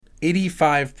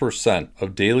85%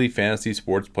 of daily fantasy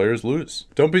sports players lose.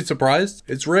 Don't be surprised,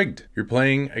 it's rigged. You're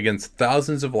playing against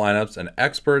thousands of lineups and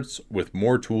experts with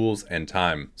more tools and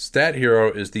time. Stat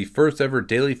Hero is the first ever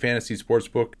daily fantasy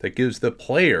sportsbook that gives the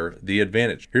player the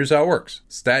advantage. Here's how it works.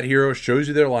 Stat Hero shows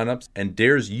you their lineups and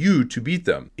dares you to beat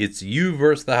them. It's you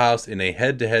versus the house in a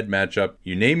head-to-head matchup.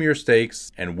 You name your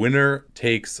stakes and winner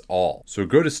takes all. So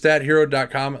go to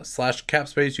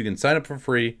stathero.com/capspace. You can sign up for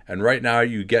free, and right now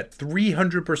you get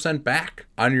 300% back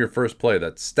on your first play.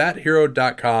 That's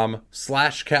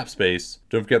stathero.com/capspace.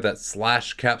 Don't forget that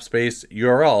 /capspace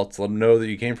URL to let them know that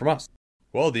you came from us.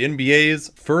 Well, the NBA's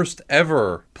first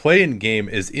ever play-in game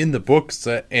is in the books,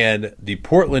 and the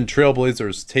Portland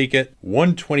Trailblazers take it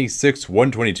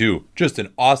 126-122. Just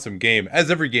an awesome game,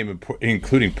 as every game,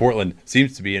 including Portland,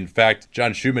 seems to be. In fact,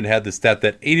 John Schumann had the stat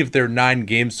that 8 of their 9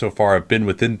 games so far have been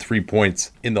within 3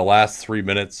 points in the last 3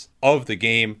 minutes of the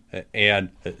game, and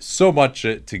so much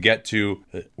to get to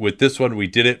with this one. We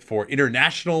did it for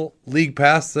International League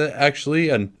Pass, actually,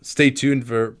 and stay tuned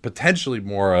for potentially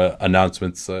more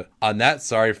announcements on that.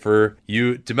 Sorry for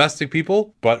you domestic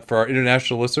people, but for our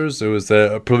international listeners, it was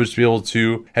a privilege to be able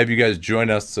to have you guys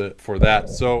join us for that.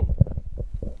 So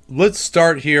let's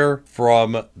start here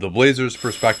from the Blazers'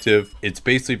 perspective. It's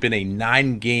basically been a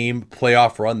 9-game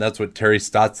playoff run. That's what Terry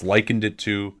Stotts likened it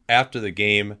to after the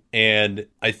game. And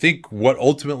I think what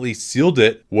ultimately sealed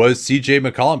it was CJ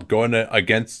McCollum going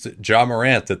against Ja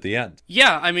Morant at the end.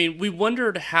 Yeah, I mean, we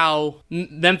wondered how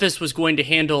Memphis was going to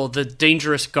handle the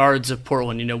dangerous guards of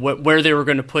Portland, where they were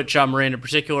going to put Ja Morant in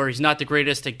particular. He's not the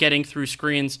greatest at getting through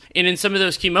screens. And in some of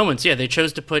those key moments, they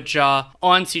chose to put Ja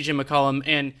on CJ McCollum,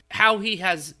 and how he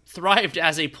has thrived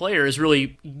as a player is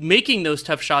really making those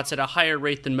tough shots at a higher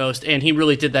rate than most, and he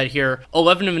really did that here.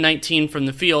 11 of 19 from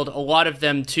the field, a lot of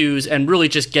them twos, and really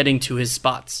just getting to his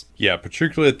spots. Yeah,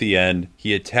 particularly at the end,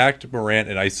 he attacked Morant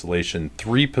in isolation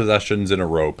 3 possessions in a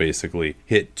row, basically.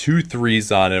 Hit 2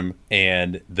 threes on him,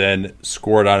 and then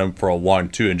scored on him for a long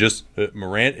 2. And just,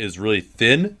 Morant is really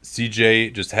thin.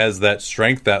 CJ just has that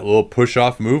strength, that little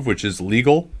push-off move, which is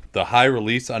legal. The high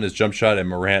release on his jump shot, and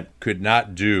Morant could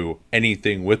not do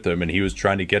anything with him, and he was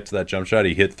trying to get to that jump shot.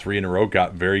 He hit 3 in a row,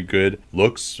 got very good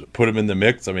looks, put him in the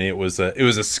mix. I mean, it was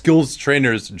a skills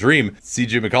trainer's dream.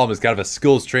 CJ McCollum is kind of a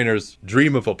skills trainer's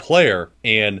dream of a player,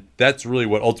 and that's really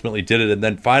what ultimately did it. And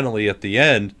then finally at the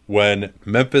end, when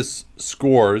Memphis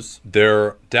scores,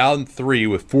 they're down 3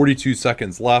 with 42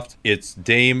 seconds left. It's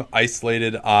Dame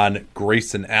isolated on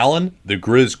Grayson Allen. The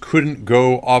Grizz couldn't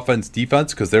go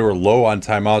offense-defense because they were low on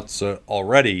timeouts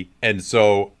already. And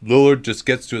so Lillard just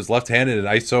gets to his left hand in an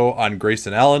ISO on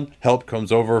Grayson Allen. Help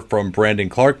comes over from Brandon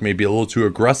Clark, maybe a little too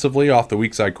aggressively off the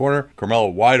weak side corner. Carmelo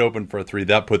wide open for a 3.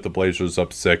 That put the Blazers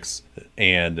up 6.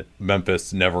 And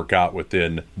Memphis never got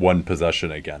within 1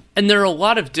 possession again. And there are a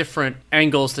lot of different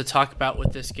angles to talk about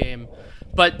with this game.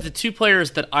 But the 2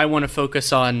 players that I want to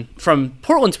focus on from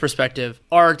Portland's perspective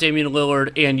are Damian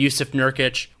Lillard and Jusuf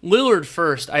Nurkic. Lillard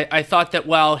first, I thought that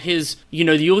while his,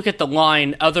 you look at the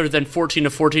line other than 14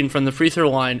 of 14 from the free throw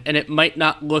line, and it might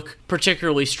not look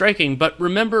particularly striking, but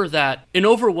remember that an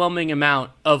overwhelming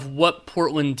amount of what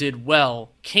Portland did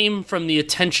well came from the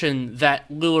attention that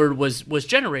Lillard was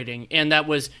generating. And that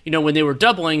was, when they were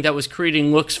doubling, that was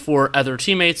creating looks for other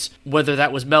teammates, whether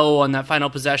that was Melo on that final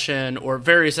possession or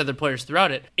various other players throughout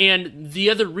it. And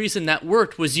the other reason that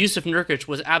worked was Jusuf Nurkic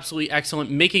was absolutely excellent,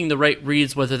 making the right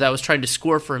reads, whether that was trying to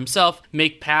score for himself,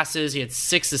 make passes. He had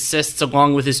 6 assists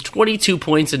along with his 22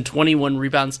 points and 21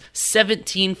 rebounds,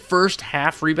 17 first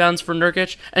half rebounds for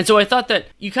Nurkic. And so I thought that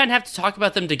you kind of have to talk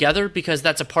about them together because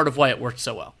that's a part of why it worked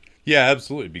so well. Yeah,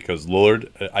 absolutely, because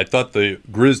Lillard, I thought the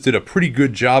Grizz did a pretty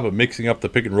good job of mixing up the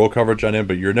pick and roll coverage on him,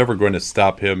 but you're never going to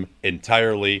stop him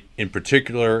entirely. In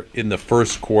particular, in the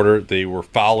first quarter, they were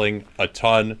fouling a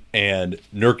ton, and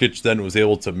Nurkic then was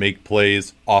able to make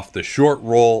plays off the short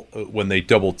roll when they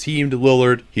double-teamed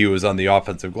Lillard. He was on the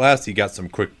offensive glass. He got some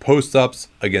quick post-ups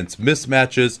against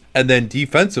mismatches, and then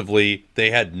defensively,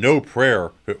 they had no prayer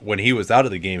when he was out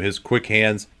of the game. His quick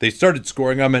hands, they started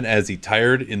scoring on him as he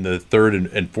tired in the third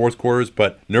and fourth quarters,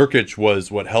 but Nurkic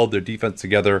was what held their defense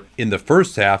together in the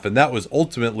first half, and that was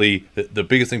ultimately the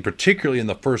biggest thing, particularly in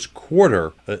the first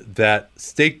quarter, that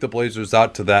staked the Blazers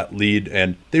out to that lead,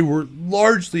 and they were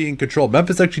largely in control.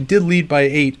 Memphis actually did lead by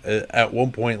 8 at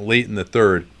one point late in the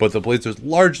third, but the Blazers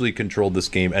largely controlled this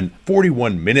game, and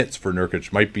 41 minutes for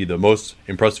Nurkic might be the most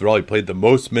impressive at all. He played the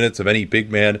most minutes of any big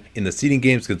man in the seeding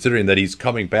games, considering that he's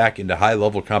coming back into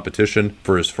high-level competition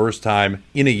for his first time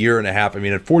in a year and a half. I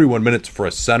mean, at 41 minutes for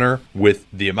a center center with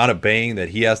the amount of banging that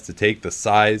he has to take, the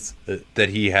size that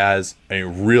he has.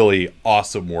 Really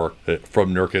awesome work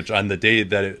from Nurkic on the day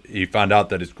that he found out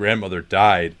that his grandmother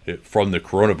died from the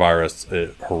coronavirus.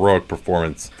 Heroic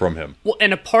performance from him. Well,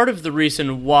 and a part of the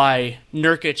reason why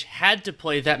Nurkic had to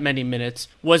play that many minutes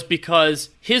was because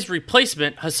his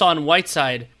replacement, Hassan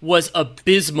Whiteside, was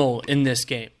abysmal in this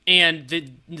game.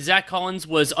 And Zach Collins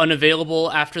was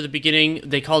unavailable after the beginning.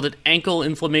 They called it ankle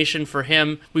inflammation for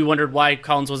him. We wondered why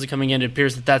Collins wasn't coming in. It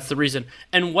appears that that's the reason.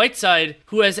 And Whiteside,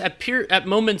 who has at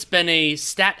moments been a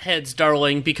stat heads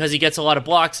darling because he gets a lot of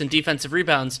blocks and defensive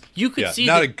rebounds, you could see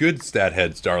not a good stat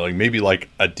heads darling, maybe like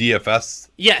a DFS.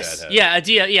 Yes,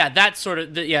 that sort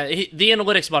of the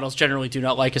analytics models generally do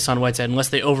not like Hassan Whiteside unless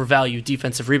they overvalue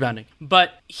defensive rebounding.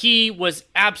 But he was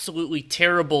absolutely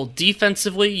terrible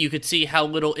defensively. You could see how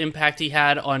little impact he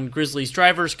had on Grizzlies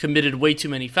drivers, committed way too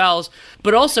many fouls,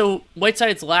 but also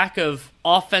Whiteside's lack of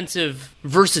offensive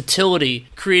versatility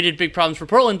created big problems for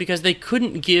Portland because they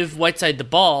couldn't give Whiteside the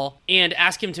ball and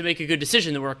ask him to make a good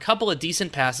decision. There were a couple of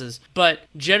decent passes, but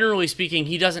generally speaking,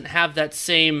 he doesn't have that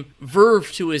same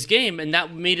verve to his game, and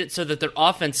that made it so that their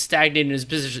offense stagnated in his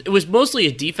position. It was mostly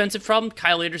a defensive problem.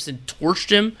 Kyle Anderson torched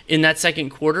him in that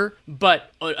second quarter,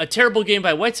 but a terrible game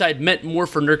by Whiteside meant more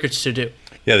for Nurkic to do.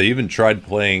 Yeah, they even tried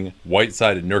playing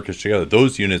Whiteside and Nurkic together.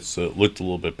 Those units looked a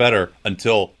little bit better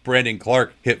until Brandon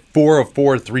Clark hit 4 of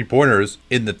 4 3-pointers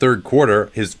in the third quarter.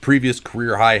 His previous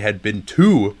career high had been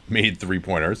 2 made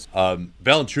 3-pointers.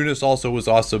 Valanciunas also was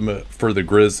awesome for the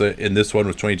Grizz in this one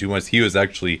with 22 points. He was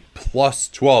actually plus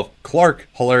 12. Clark,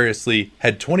 hilariously,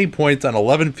 had 20 points on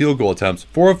 11 field goal attempts,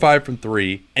 4 of 5 from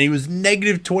 3, and he was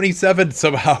negative 27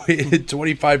 somehow in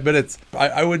 25 minutes.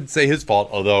 I wouldn't say his fault,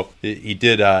 although he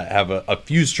did have a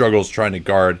few struggles trying to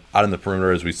guard out on the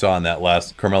perimeter, as we saw in that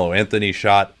last Carmelo Anthony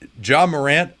shot. Ja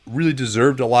Morant really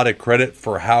deserved a lot of credit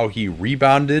for how he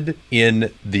rebounded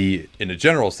in a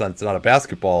general sense, not a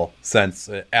basketball sense,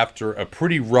 after a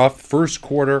pretty rough first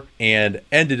quarter, and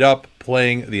ended up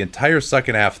playing the entire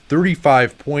second half,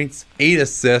 35 points, 8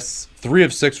 assists, 3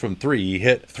 of 6 from 3. He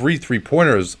hit 3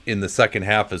 3-pointers in the second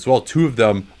half as well, 2 of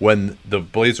them when the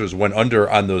Blazers went under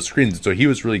on those screens. So he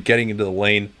was really getting into the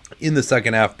lane in the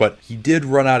second half, but he did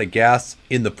run out of gas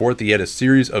in the fourth. He had a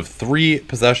series of 3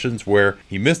 possessions where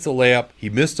he missed a layup, he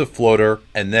missed a floater,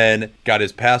 and then got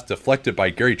his pass deflected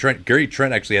by Gary Trent. Gary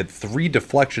Trent actually had 3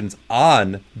 deflections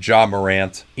on Ja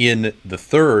Morant in the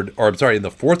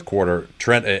fourth quarter.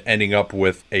 Trent ending up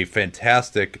with a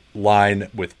fantastic line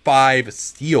with 5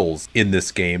 steals in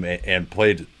this game and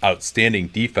played outstanding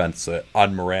defense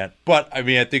on Morant. But I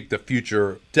mean, I think the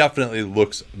future definitely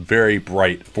looks very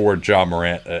bright for Ja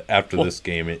Morant after this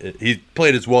game. He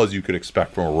played as well as you could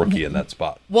expect from a rookie in that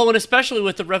spot. Well, and especially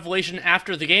with the revelation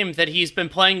after the game that he's been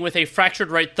playing with a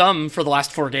fractured right thumb for the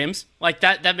last 4 games. Like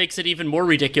that makes it even more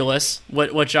ridiculous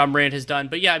what Ja Morant has done.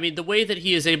 But yeah, I mean, the way that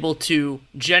he is able to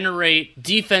generate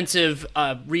defensive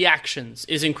reactions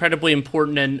is incredibly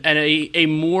important, and a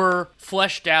more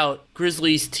fleshed out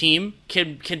Grizzlies team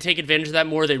can take advantage of that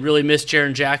more. They really miss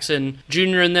Jaren Jackson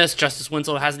Jr. in this. Justice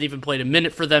Winslow hasn't even played a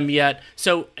minute for them yet.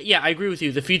 So yeah, I agree with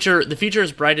you. The future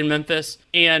is bright in Memphis.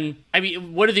 And I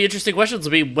mean, one of the interesting questions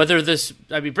will be whether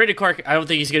Brandon Clark, I don't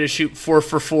think he's going to shoot 4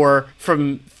 for 4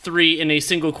 from 3 in a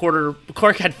single quarter.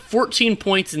 Clark had 14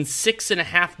 points in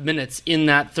 6.5 minutes in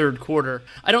that third quarter.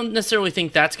 I don't necessarily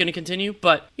think that's going to continue,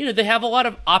 but they have a lot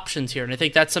of options here, and I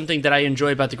think that's something that I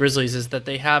enjoy about the Grizzlies is that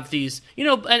they have these,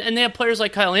 and they have players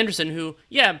like Kyle Anderson who,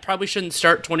 probably shouldn't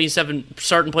start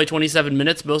and play 27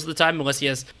 minutes most of the time unless he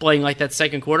has playing like that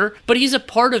second quarter, but he's a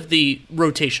part of the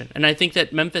rotation, and I think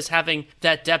that Memphis having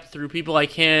that depth through people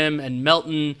like him and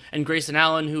Melton and Grayson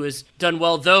Allen, who has done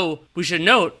well, though we should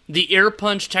note the air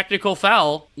punch technical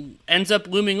foul ends up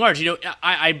looming large.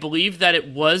 I believe that it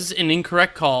was an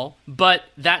incorrect call, but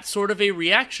that's sort of a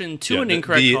reaction to an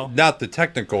incorrect call. Not the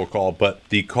technical call, but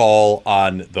the call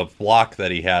on the block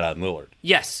that he had on Lillard.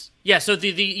 Yes. Yeah, so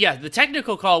the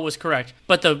technical call was correct,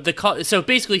 but the call, so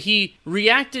basically he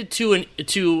reacted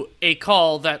to a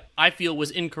call that I feel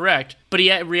was incorrect, but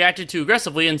he reacted too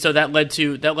aggressively, and so that led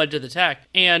to the tech.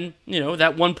 And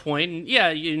that one point,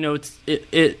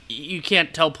 you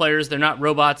can't tell players they're not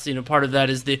robots. Part of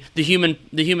that is the human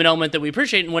element that we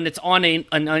appreciate. And when it's on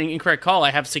an incorrect call,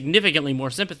 I have significantly more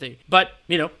sympathy. But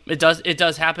it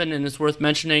does happen, and it's worth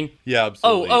mentioning. Yeah,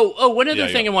 absolutely. One other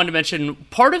thing I wanted to mention.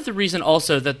 Part of the reason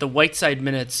also that the Whiteside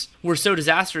minutes were so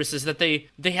disastrous is that they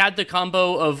had the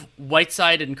combo of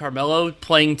Whiteside and Carmelo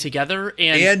playing together,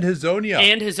 and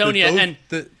Hazonia.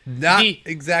 Not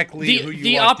exactly who you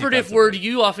the want operative word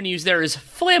you often use there is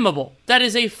flammable. That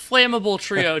is a flammable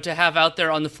trio to have out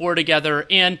there on the floor together.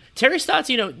 And Terry Stotts,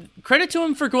 credit to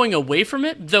him for going away from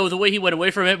it, though the way he went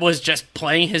away from it was just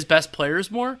playing his best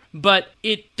players more. But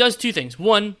it does two things.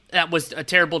 One, that was a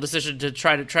terrible decision to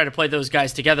try to play those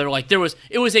guys together. Like it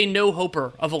was a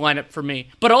no-hoper of a lineup for me.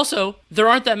 But also, there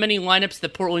aren't that many lineups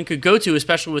that Portland could go to,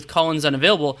 especially with Collins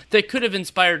unavailable, that could have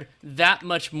inspired that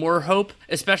much more hope,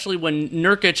 especially when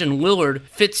Nurkic and Lillard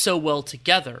fit so well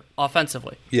together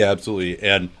offensively. Yeah, absolutely.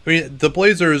 And I mean, the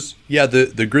Blazers,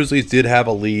 the Grizzlies did have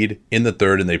a lead in the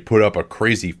third, and they put up a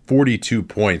crazy 42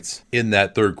 points in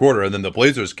that third quarter. And then the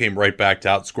Blazers came right back to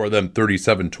outscore them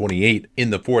 37-28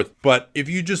 in the fourth. But if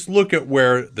you just look at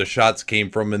where the shots came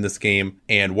from in this game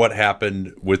and what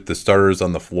happened with the starters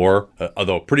on the floor,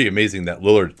 although pretty amazing that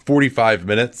Lillard 45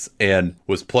 minutes and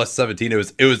was plus 17. It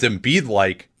was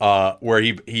Embiid-like, where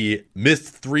he missed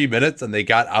 3 minutes and they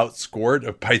got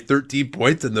outscored by 13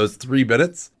 points in those 3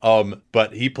 minutes.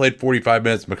 But he played 45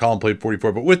 minutes. McCollum played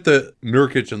 44. But with the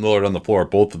Nurkic and Lillard on the floor,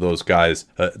 both of those guys,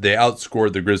 they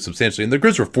outscored the Grizz substantially. And the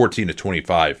Grizz were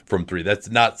 14-25 from three. That's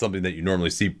not something that you normally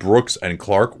see. Brooks and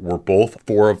Clark were both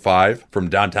 4 of 5 from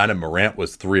downtown, and Morant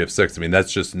was 3 of 6. I mean,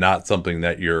 that's just not something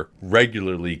that you're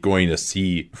regularly going to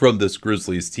see from this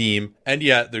Grizzlies team. And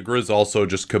yet, the Grizz also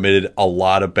just committed a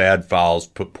lot of bad fouls,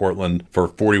 put Portland for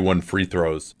 41 free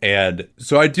throws. And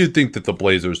so I do think that the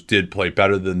Blazers did play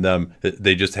better than them.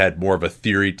 They just had more of a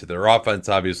theory to their offense,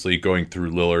 obviously, going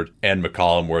through Lillard and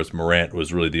McCollum, whereas Morant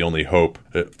was really the only hope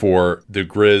for the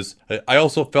Grizz. I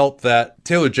also felt that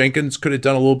Taylor Jenkins could have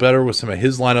done a little better with some of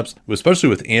his lineups, especially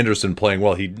with Anderson playing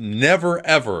well. He never,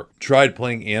 ever tried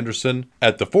playing Anderson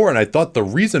at the 4, and I thought the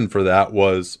reason for that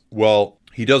was, well,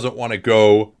 he doesn't want to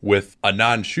go with a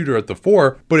non-shooter at the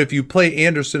 4, but if you play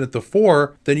Anderson at the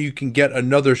 4, then you can get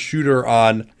another shooter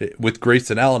on with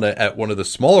Grayson Allen at one of the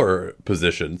smaller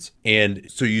positions, and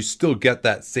so you still get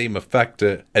that same effect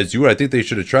as you would. I think they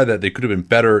should have tried that. They could have been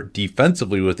better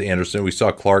defensively with Anderson. We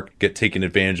saw Clark get taken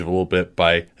advantage of a little bit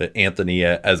by Anthony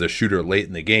as a shooter late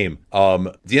in the game.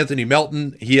 DeAnthony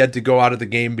Melton, he had to go out of the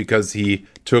game because he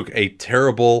took a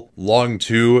terrible long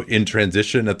 2 in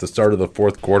transition at the start of the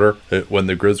fourth quarter when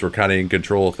the Grizz were kind of in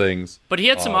control of things. But he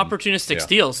had some opportunistic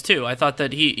steals, too. I thought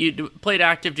that he played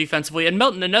active defensively. And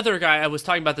Melton, another guy, I was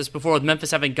talking about this before with Memphis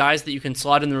having guys that you can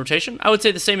slot in the rotation. I would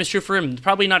say the same is true for him.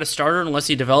 Probably not a starter unless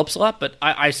he develops a lot, but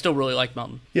I still really like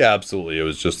Melton. Yeah, absolutely. It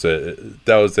was just that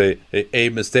was a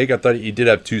mistake. I thought he did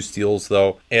have 2 steals,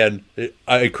 though. And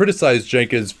I criticized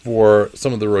Jenkins for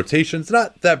some of the rotations.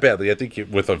 Not that badly. I think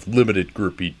with a limited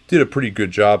group, he did a pretty good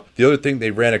job. The other thing,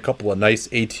 they ran a couple of nice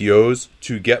ATOs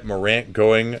to get Morant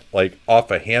going, like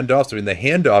off of handoffs. I mean, the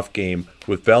handoff game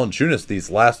with Valanciunas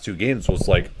these last 2 games was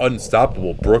like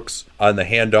unstoppable. Brooks on the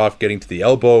handoff getting to the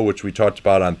elbow, which we talked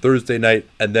about on Thursday night,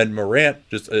 and then Morant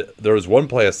just there was one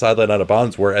play, a sideline out of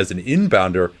bounds, where as an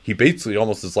inbounder he basically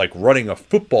almost is like running a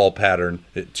football pattern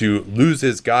to lose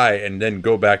his guy and then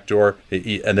go backdoor,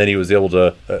 and then he was able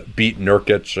to beat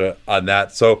Nurkic on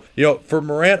that. So for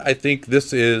Morant, I think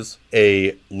this is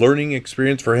a learning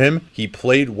experience for him. He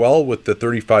played well with the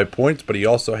 35 points, but he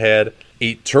also had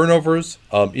 8 turnovers.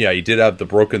 He did have the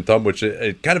broken thumb, which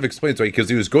it kind of explains why, because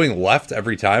he was going left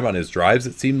every time on his drives,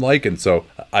 it seemed like. And so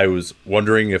I was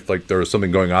wondering if there was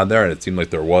something going on there, and it seemed like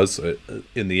there was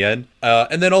in the end.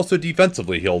 And then also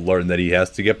defensively, he'll learn that he has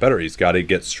to get better. He's got to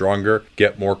get stronger,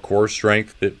 get more core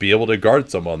strength, be able to guard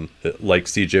someone like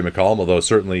CJ McCollum, although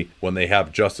certainly when they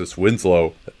have Justice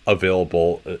Winslow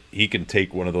available, he can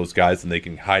take one of those guys and they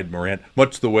can hide Morant,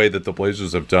 much the way that the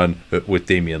Blazers have done with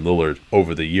Damian Lillard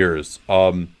over the years.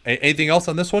 Anything else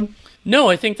on this one? No,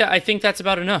 I think that's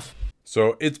about enough.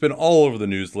 So it's been all over the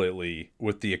news lately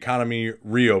with the economy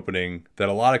reopening that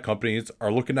a lot of companies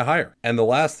are looking to hire. And the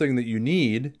last thing that you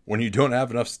need when you don't have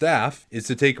enough staff is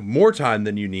to take more time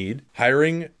than you need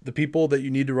hiring the people that you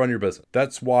need to run your business.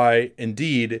 That's why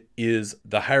Indeed is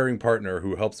the hiring partner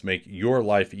who helps make your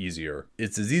life easier.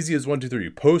 It's as easy as 1, 2, 3.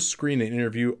 You post, screen, and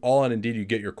interview all on Indeed. You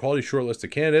get your quality short list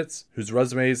of candidates whose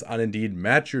resumes on Indeed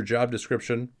match your job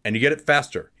description, and you get it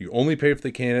faster. You only pay for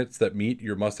the candidates that meet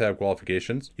your must-have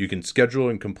qualifications. You can schedule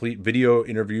and complete video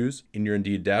interviews in your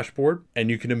Indeed dashboard, and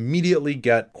you can immediately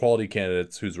get quality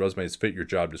candidates whose resumes fit your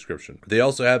job description. They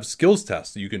also have skills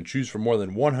tests that you can choose from more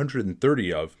than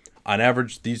 130 of. On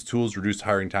average, these tools reduce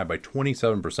hiring time by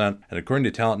 27%, and according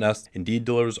to Talent Nest, Indeed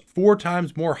delivers 4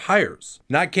 times more hires.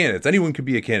 Not candidates. Anyone could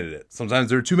be a candidate. Sometimes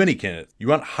there are too many candidates. You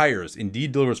want hires.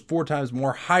 Indeed delivers 4 times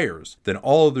more hires than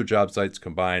all other job sites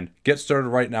combined. Get started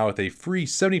right now with a free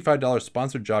 $75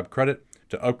 sponsored job credit.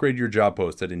 to upgrade your job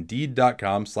post at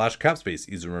Indeed.com/capspace.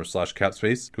 Easy to remember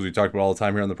 /capspace because we talk about it all the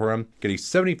time here on the program. Get a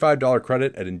 $75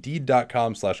 credit at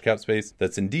Indeed.com/capspace.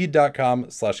 That's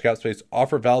Indeed.com/capspace.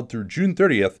 Offer valid through June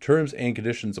 30th. Terms and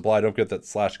conditions apply. Don't get that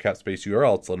 /capspace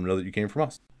URL to let them know that you came from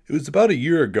us. It was about a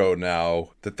year ago now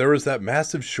that there was that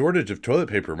massive shortage of toilet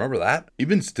paper. Remember that?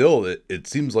 Even still, it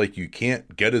seems like you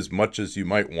can't get as much as you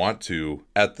might want to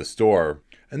at the store.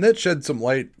 And that shed some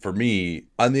light for me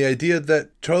on the idea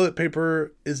that toilet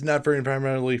paper is not very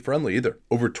environmentally friendly either.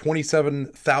 Over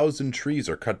 27,000 trees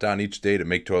are cut down each day to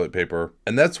make toilet paper.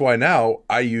 And that's why now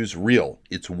I use Real.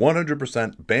 It's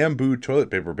 100% bamboo toilet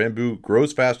paper. Bamboo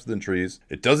grows faster than trees.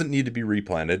 It doesn't need to be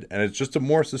replanted. And it's just a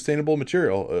more sustainable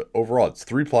material overall. It's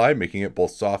 3-ply, making it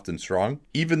both soft and strong.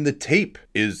 Even the tape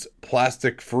is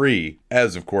plastic free,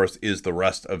 as of course is the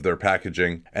rest of their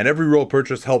packaging. And every roll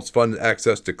purchase helps fund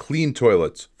access to clean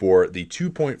toilets for the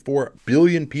 2.4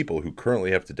 billion people who currently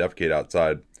have to defecate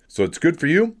outside. So it's good for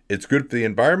you. It's good for the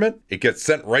environment. It gets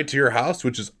sent right to your house,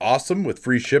 which is awesome with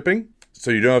free shipping. So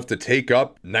you don't have to take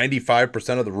up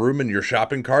 95% of the room in your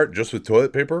shopping cart just with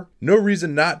toilet paper. No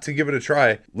reason not to give it a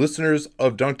try. Listeners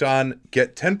of Dunked On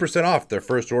get 10% off their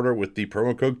first order with the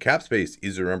promo code CAPSPACE.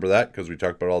 Easy to remember that because we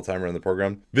talk about it all the time around the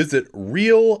program. Visit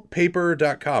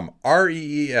realpaper.com,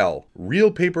 REEL,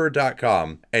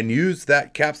 realpaper.com, and use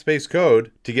that CAPSPACE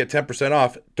code to get 10%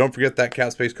 off. Don't forget that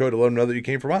CAPSPACE code to let them know that you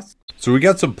came from us. So we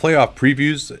got some playoff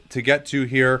previews to get to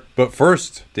here. But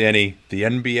first, Danny, the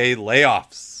NBA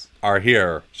layoffs are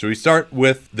here. Should we start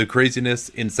with the craziness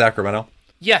in Sacramento?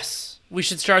 Yes, we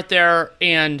should start there.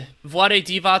 And Vlade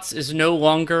Divac is no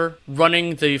longer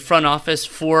running the front office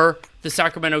for the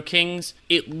Sacramento Kings.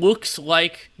 It looks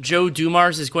like Joe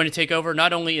Dumars is going to take over.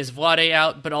 Not only is Vlade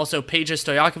out, but also Peja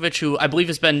Stojakovic, who I believe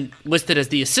has been listed as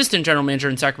the assistant general manager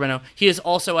in Sacramento. He is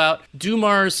also out.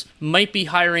 Dumars might be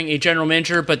hiring a general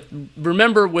manager, but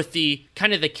remember, with the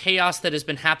kind of the chaos that has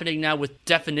been happening now with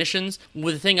definitions,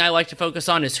 the thing I like to focus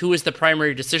on is who is the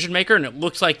primary decision maker, and it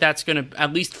looks like that's going to,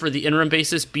 at least for the interim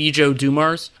basis, be Joe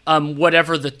Dumars.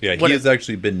 He has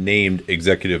actually been named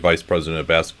executive vice president of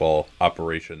basketball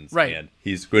operations. Right. And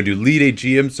he's going to lead a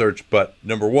GM search, but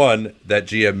number one, that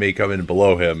GM may come in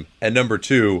below him. And number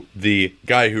two, the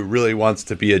guy who really wants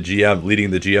to be a GM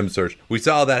leading the GM search. We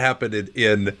saw that happen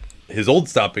in his old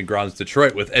stomping grounds,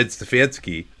 Detroit, with Ed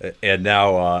Stefanski. And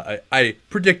now I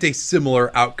predict a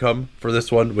similar outcome for this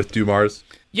one with Dumars.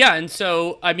 Yeah, and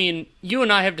so, I mean, you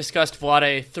and I have discussed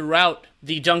Vlade throughout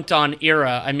the Dunked On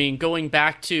era. I mean, going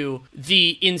back to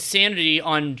the insanity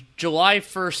on July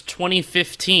 1st,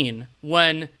 2015,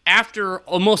 when after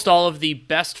almost all of the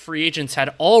best free agents had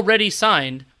already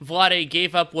signed, Vlade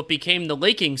gave up what became the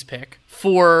Lakings pick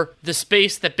for the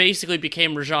space that basically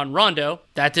became Rajon Rondo.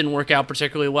 That didn't work out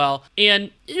particularly well.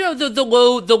 And, you know, the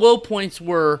low points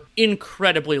were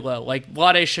incredibly low. Like,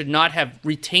 Vlade should not have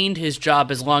retained his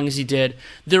job as long as he did.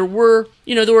 There were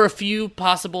a few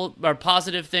possible or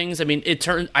positive things. I mean,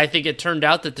 I think it turned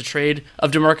out that the trade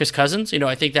of DeMarcus Cousins,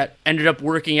 I think that ended up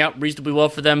working out reasonably well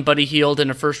for them. Buddy Hield in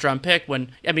a first-round pick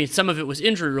some of it was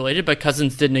injury-related, but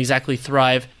Cousins didn't exactly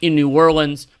thrive in New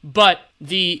Orleans. But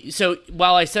so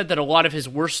while I said that a lot of his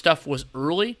worst stuff was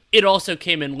early, it also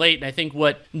came in late. And I think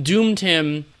what doomed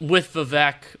him with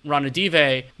Vivek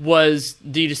Ranadive was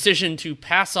the decision to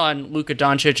pass on Luka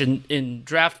Doncic and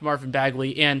draft Marvin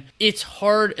Bagley. And it's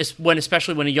hard,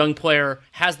 especially when a young player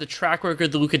has the track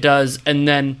record that Luka does and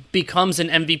then becomes an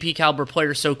MVP caliber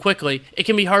player so quickly, it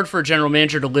can be hard for a general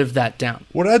manager to live that down.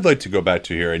 What I'd like to go back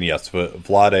to here, and yes,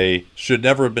 Vlade should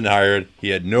never have been hired. He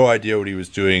had no idea what he was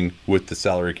doing with the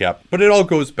salary cap, but it all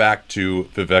goes back to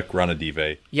Vivek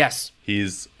Ranadive. Yes.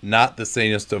 He's not the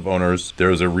sanest of owners.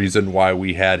 There's a reason why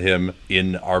we had him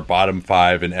in our bottom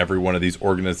 5 in every one of these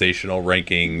organizational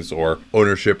rankings or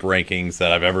ownership rankings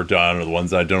that I've ever done, or the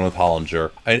ones that I've done with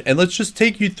Hollinger. And let's just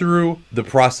take you through the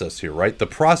process here, right? The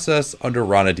process under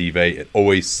Ranadive, it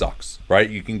always sucks, right?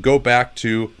 You can go back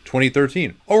to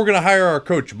 2013. Oh, we're going to hire our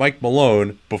coach, Mike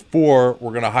Malone, before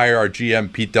we're going to hire our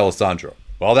GM, Pete D'Alessandro.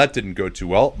 Well, that didn't go too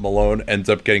well. Malone ends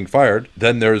up getting fired.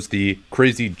 Then there's the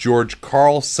crazy George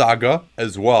Karl saga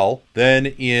as well. Then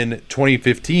in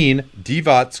 2015,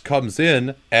 Divac comes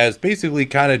in as basically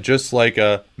kind of just like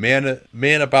a man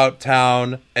about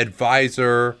town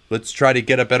advisor. Let's try to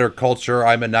get a better culture.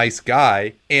 I'm a nice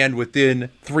guy. And within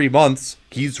 3 months,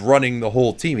 he's running the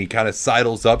whole team. He kind of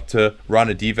sidles up to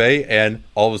Ranadive, and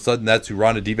all of a sudden that's who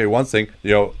Ranadive wants.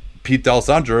 Pete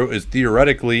D'Alessandro is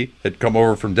theoretically had come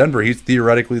over from Denver. He's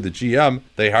theoretically the GM.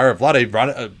 They hire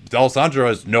Vlade. D'Alessandro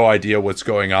has no idea what's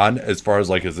going on as far as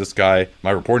like, is this guy, am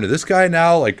I reporting to this guy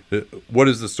now? Like, what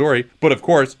is the story? But of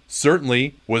course,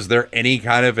 certainly, was there any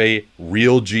kind of a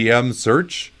real GM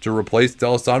search to replace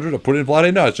D'Alessandro, to put in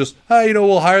Vlade? No, it's just,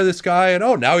 we'll hire this guy,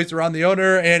 and now he's around the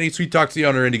owner, and he sweet talks the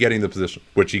owner into getting the position,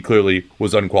 which he clearly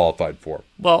was unqualified for.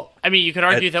 Well, I mean, you could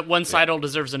argue that one side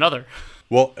deserves another.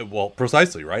 Well,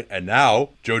 precisely, right? And now,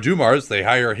 Joe Dumars, they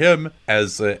hire him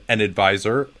as an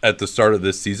advisor at the start of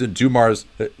this season. Dumars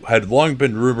had long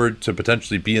been rumored to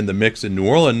potentially be in the mix in New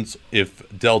Orleans if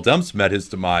Dell Demps met his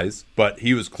demise, but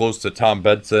he was close to Tom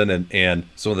Benson and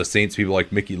some of the Saints people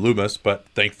like Mickey Loomis. But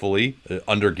thankfully,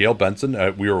 under Gail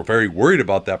Benson, we were very worried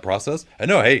about that process. And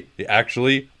no, hey, he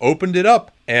actually opened it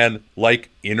up and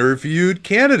interviewed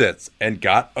candidates and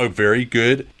got a very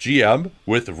good GM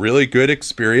with really good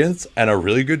experience and a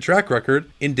really good track record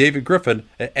in David Griffin.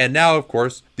 And now, of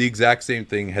course, the exact same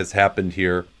thing has happened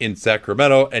here in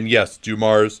Sacramento. And yes,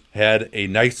 Dumars had a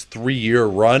nice 3-year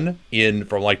run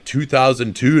from like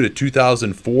 2002 to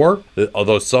 2004,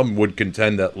 although some would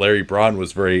contend that Larry Braun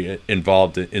was very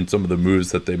involved in some of the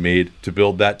moves that they made to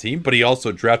build that team. But he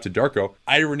also drafted Darko.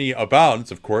 Irony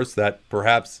abounds, of course, that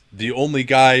perhaps the only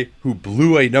guy who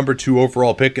blew a number 2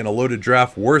 overall pick in a loaded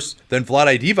draft worse than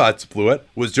Vlade Divac blew it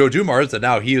was Joe Dumars, and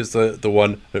now he is the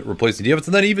one replacing Divac.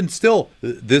 And then even still,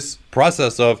 this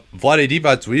process of Vlade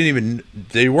Divac,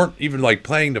 they weren't even like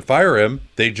planning to fire him.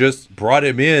 They just brought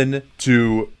him in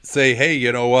to say, hey,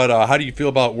 you know what, how do you feel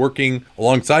about working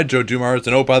alongside Joe Dumars?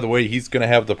 And by the way, he's going to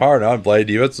have the power now. And Vlade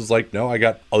Divac was like, no, I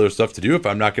got other stuff to do. If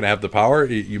I'm not going to have the power,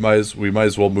 we might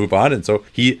as well move on. And so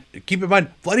keep in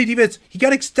mind, Vlade Divac, he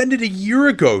got extended a year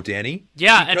ago, Danny.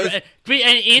 Yeah,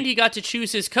 and he got to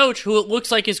choose his coach, who it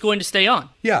looks like is going to stay on.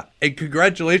 Yeah, and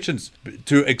congratulations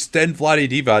to extend Vlade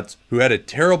Divac, who had a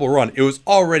terrible run. It was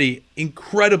already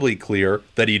incredibly clear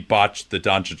that he'd botched the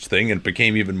Doncic thing, and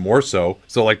became even more so.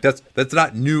 So like that's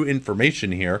not new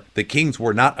information here. The Kings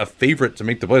were not a favorite to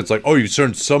make the playoffs. It's like, you've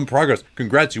shown some progress.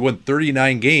 Congrats, you won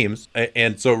 39 games.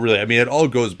 And so really, I mean, it all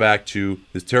goes back to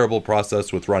this terrible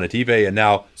process with Ron Ative, and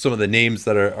now some of the names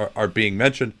that are being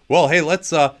mentioned. Well, hey,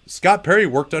 let's Scott Perry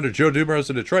worked under Joe Dumars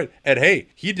in Detroit, and hey,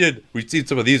 we've seen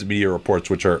some of these media reports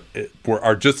which are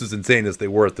just as insane as they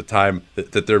were at the time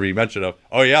that they're being mentioned of.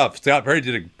 Oh yeah, Scott Perry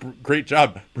did a great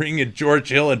job bringing in George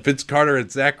Hill and Vince Carter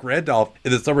and Zach Randolph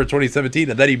in the summer of 2017,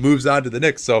 and then he moves on to the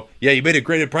Knicks. So yeah, he made a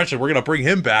great impression. We're gonna bring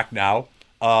him back now.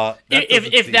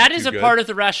 If that is a part of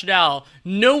the rationale,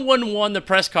 no one won the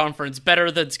press conference better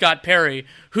than Scott Perry,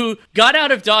 who got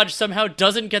out of Dodge, somehow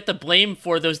doesn't get the blame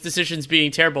for those decisions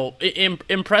being terrible.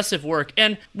 Impressive work.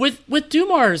 And with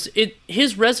Dumars,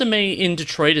 his resume in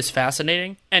Detroit is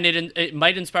fascinating, and it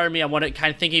might inspire me. I want to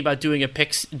kind of thinking about doing a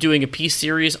piece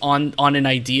series on an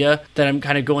idea that I'm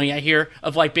kind of going at here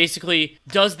of like, basically,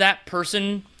 does that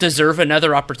person deserve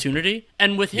another opportunity?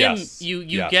 And with him, yes.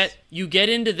 you get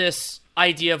into this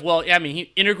idea of, well, I mean,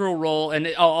 integral role, and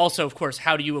also, of course,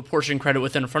 how do you apportion credit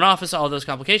within a front office, all those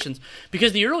complications.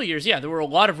 Because the early years, there were a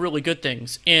lot of really good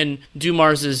things in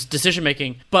Dumars'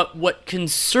 decision-making, but what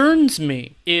concerns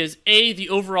me is, the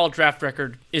overall draft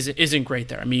record isn't great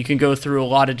there. I mean, you can go through a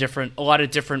lot of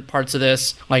different parts of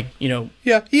this, like,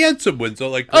 Yeah, he had some wins, though,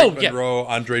 like Greg Monroe,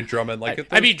 Andre Drummond.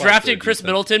 Drafted Chris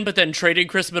Middleton, but then traded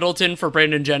Chris Middleton for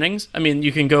Brandon Jennings. I mean,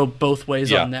 you can go both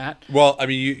ways on that. Well, I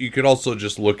mean, you could also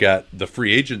just look at the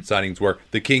free agent signings where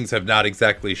the Kings have not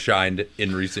exactly shined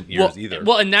in recent years either.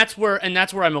 Well, and that's where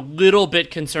I'm a little bit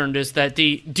concerned, is that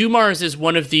the Dumars is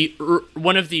one of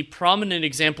the prominent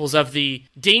examples of the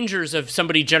dangers of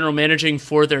somebody general managing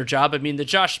for their job. I mean, the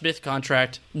Josh Smith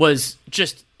contract was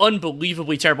just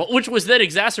unbelievably terrible, which was then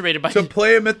exacerbated by to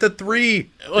play him at the 3.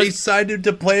 They signed him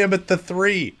to play him at the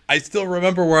 3. I still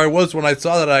remember where I was when I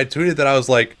saw that. I tweeted that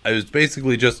I was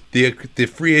basically just the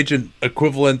free agent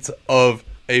equivalent of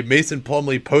a Mason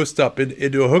Plumlee post up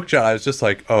into a hook shot. I was just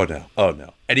like, oh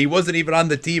no. And he wasn't even on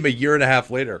the team a year and a half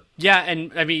later. Yeah,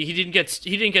 and I mean, he didn't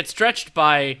get stretched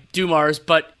by Dumars,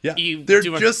 but they're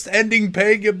just ending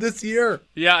paying him this year.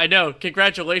 Yeah, I know.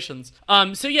 Congratulations.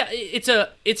 So yeah, it's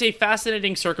a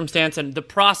fascinating circumstance, and the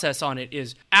process on it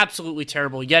is absolutely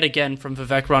terrible. Yet again, from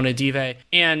Vivek Ranadive,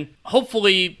 and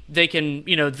hopefully they can,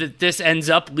 this ends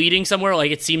up leading somewhere.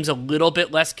 Like, it seems a little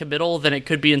bit less committal than it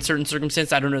could be in certain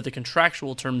circumstances. I don't know the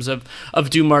contractual terms of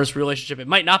Dumars' relationship. It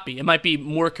might not be. It might be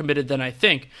more committed than I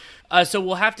think. So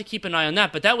we'll have to keep an eye on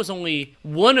that. But that was only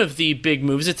one of the big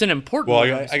moves. It's an important one.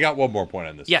 Well, I got one more point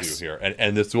on this Yes. too here,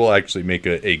 and this will actually make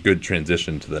a good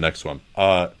transition to the next one.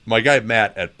 My guy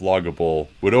Matt at Bloggable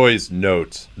would always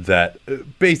note that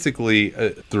basically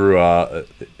through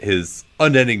his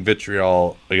unending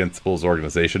vitriol against the Bulls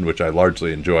organization, which I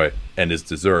largely enjoy and is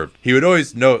deserved, he would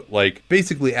always note, like,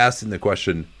 basically asking the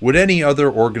question, would any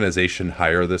other organization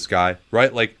hire this guy?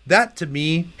 Right? Like, that to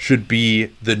me should be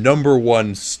the number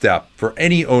one step for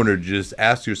any owner to just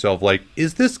ask yourself, like,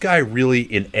 is this guy really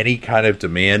in any kind of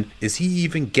demand? Is he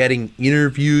even getting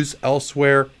interviews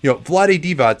elsewhere? You know, Vlade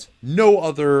Divac, no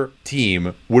other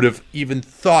team would have even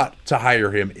thought to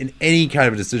hire him in any kind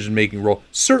of decision-making role.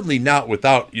 Certainly not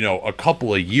without, you know, a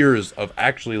couple of years of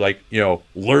actually, like, you know,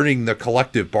 learning the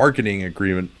collective bargaining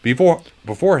agreement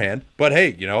beforehand. But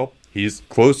hey, you know, he's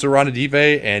close to Ron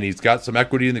Adive, and he's got some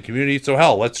equity in the community. So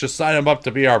hell, let's just sign him up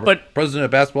to be our president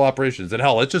of basketball operations. And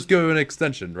hell, let's just give him an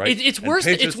extension, right? It's worse.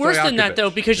 It's worse than that though,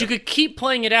 because you could keep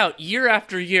playing it out year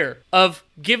after year of,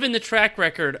 given the track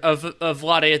record of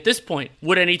Vlade at this point,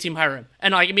 would any team hire him?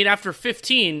 And I mean, after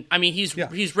 15, I mean,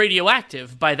 he's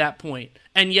radioactive by that point.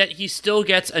 And yet he still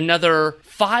gets another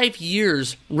 5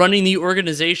 years running the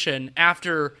organization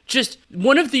after just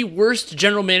one of the worst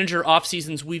general manager off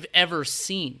seasons we've ever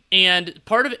seen. And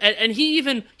part of it, and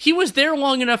he was there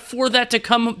long enough for that to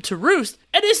come to roost,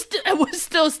 and it was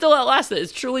still outlasted.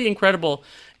 It's truly incredible.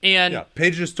 And yeah,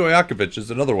 Peja Stojakovic is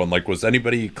another one. Like, was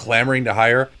anybody clamoring to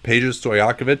hire Peja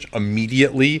Stojakovic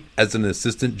immediately as an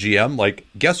assistant GM? Like,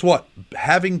 guess what?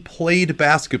 Having played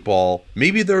basketball,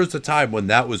 maybe there was a time when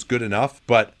that was good enough,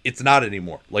 but it's not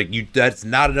anymore. Like, that's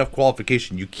not enough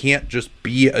qualification. You can't just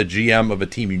be a GM of a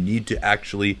team. You need to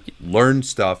actually learn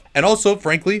stuff. And also,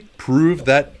 frankly, prove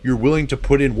that you're willing to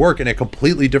put in work in a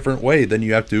completely different way than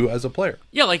you have to as a player.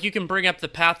 Yeah, like, you can bring up the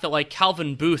path that, like,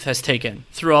 Calvin Booth has taken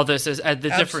through all this as the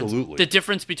difference. Absolutely. The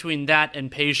difference between that and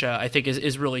Peja, I think,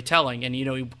 is really telling. And, you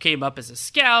know, he came up as a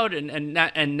scout,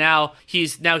 and now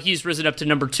he's risen up to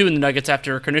number 2 in the Nuggets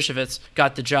after Karnišović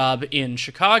got the job in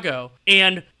Chicago.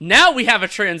 And now we have a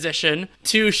transition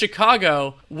to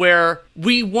Chicago where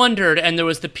we wondered, and there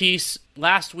was the piece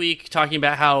last week talking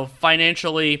about how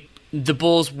financially the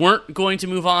Bulls weren't going to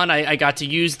move on. I got to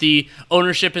use the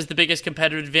ownership as the biggest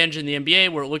competitive advantage in the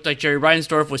NBA, where it looked like Jerry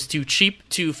Reinsdorf was too cheap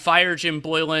to fire Jim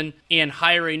Boylan and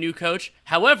hire a new coach.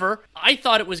 However, I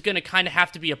thought it was going to kind of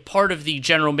have to be a part of the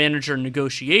general manager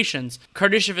negotiations.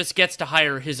 Karnišović gets to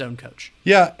hire his own coach.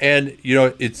 Yeah, and, you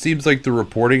know, it seems like the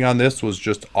reporting on this was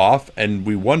just off, and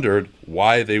we wondered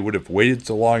why they would have waited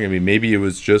so long. I mean, maybe it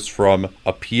was just from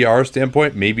a PR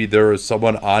standpoint. Maybe there was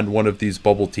someone on one of these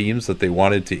bubble teams that they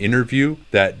wanted to interview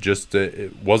that just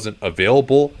wasn't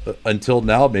available until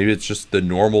now. Maybe it's just the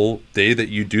normal day that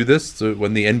you do this, so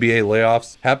when the NBA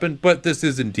layoffs happen. But this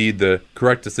is indeed the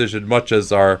correct decision, much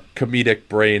as our comedic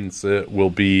brains will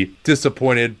be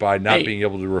disappointed by not being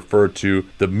able to refer to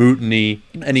the mutiny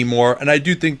anymore. And I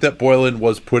do think that Boylan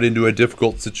was put into a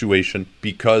difficult situation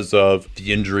because of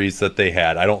the injuries that they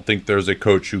had. I don't think there's a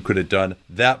coach who could have done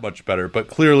that much better, but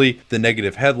clearly the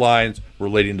negative headlines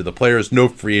relating to the players, no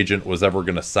free agent was ever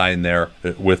going to sign there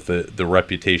with the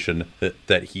reputation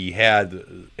that he had.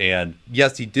 And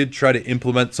yes, he did try to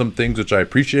implement some things which I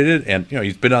appreciated, and you know,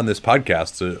 he's been on this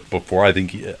podcast before. I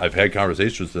think I've had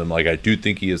conversations with him. Like, I do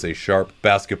think he is a sharp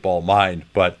basketball mind,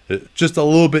 but just a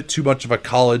little bit too much of a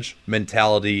college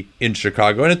mentality in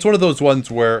Chicago. And it's one of those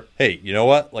ones where, hey, you know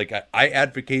what? Like, I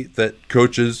advocate that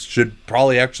coaches should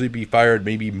probably actually be fired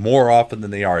maybe more often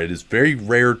than they are. It is very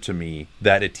rare to me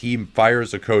that a team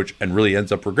fires a coach and really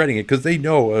ends up regretting it, because they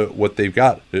know what they've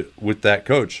got with that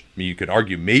coach. I mean, you could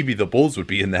argue maybe the Bulls would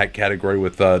be in that category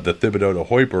with the Thibodeau to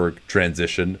Hoiberg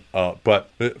transition. But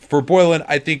for Boylan,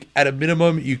 I think at a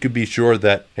minimum, you could be sure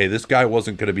that, hey, this guy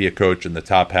wasn't going to be a coach in the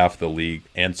top half of the league.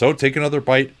 And so take another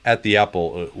bite at the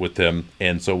apple with him.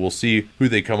 And so we'll see who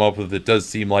they come up with. It does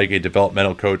seem like a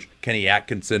developmental coach. Kenny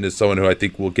Atkinson is someone who I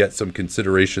think will get some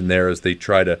consideration there as they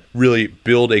try to really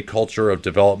build a culture of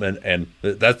development. And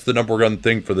that's the number one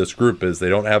thing for this group, is they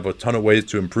don't have a ton of ways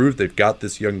to improve. They've got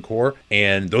this young core,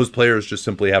 and those players just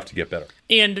simply have to get better.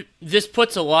 And this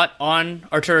puts a lot on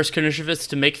Arturas Karnišović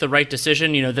to make the right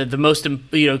decision. You know, the most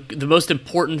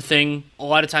important thing a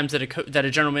lot of times that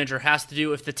a general manager has to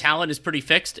do, if the talent is pretty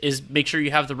fixed, is make sure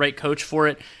you have the right coach for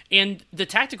it. And the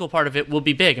tactical part of it will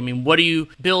be big. I mean, what do you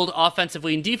build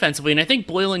offensively and defensively? And I think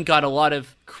Boylan got a lot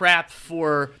of crap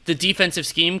for the defensive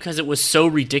scheme because it was so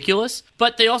ridiculous.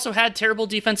 But they also had terrible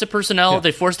defensive personnel. Yeah.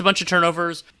 They forced a bunch of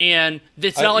turnovers, and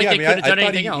it's not like they could have done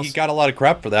anything else. He got a lot of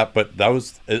crap for that, but that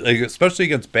was, especially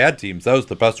especially against bad teams, that was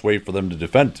the best way for them to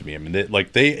defend to me. I mean,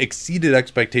 they exceeded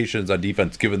expectations on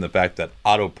defense given the fact that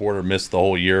Otto Porter missed the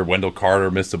whole year, Wendell Carter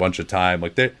missed a bunch of time.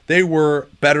 Like they were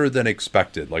better than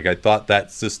expected. Like I thought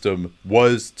that system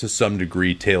was to some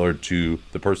degree tailored to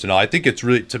the personnel. I think it's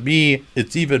really, to me,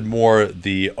 it's even more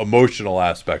the emotional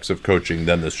aspects of coaching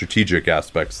than the strategic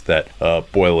aspects that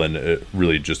Boylen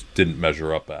really just didn't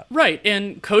measure up at. Right,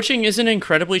 and coaching is an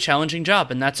incredibly challenging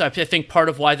job, and that's, I think, part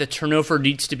of why the turnover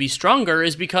needs to be stronger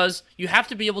is because you have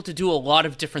to be able to do a lot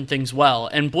of different things well,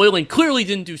 and Boylen clearly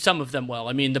didn't do some of them well.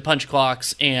 I mean, the punch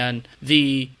clocks and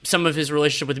some of his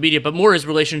relationship with the media, but more his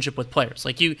relationship with players.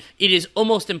 Like it is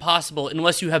almost impossible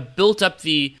unless you have built up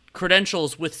the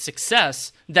credentials with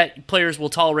success that players will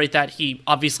tolerate that. He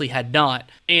obviously had not.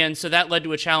 And so that led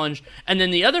to a challenge. And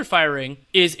then the other firing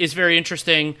is very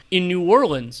interesting. In New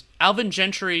Orleans, Alvin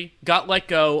Gentry got let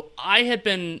go. I had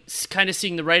been kind of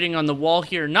seeing the writing on the wall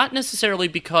here, not necessarily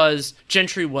because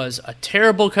Gentry was a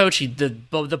terrible coach. The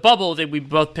bubble, that we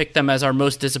both picked them as our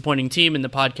most disappointing team in the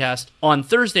podcast on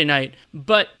Thursday night.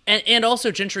 But, and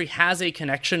also Gentry has a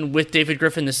connection with David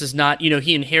Griffin. This is not,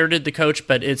 he inherited the coach,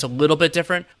 but it's a little bit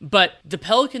different. But the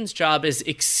Pelicans' job is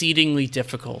exceedingly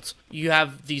difficult. You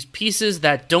have these pieces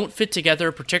that don't fit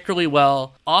together particularly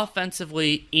well,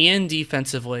 offensively and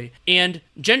defensively. And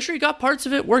Gentry got parts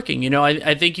of it working.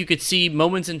 I think you could see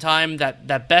moments in time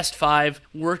that best five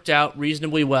worked out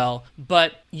reasonably well.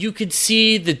 But you could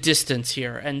see the distance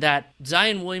here, and that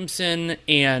Zion Williamson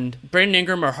and Brandon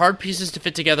Ingram are hard pieces to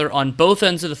fit together on both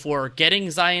ends of the floor. Getting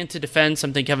Zion to defend,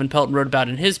 something Kevin Pelton wrote about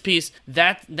in his piece,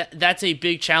 that's a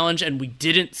big challenge, and we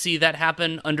didn't see that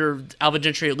happen under Alvin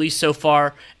Gentry, at least so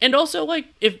far. And also,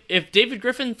 if David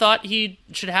Griffin thought he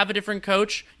should have a different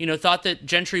coach, thought that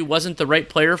Gentry wasn't the right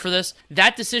player for this,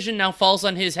 that decision now falls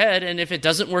on his head, and if it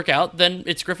doesn't work out, then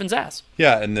it's Griffin's ass.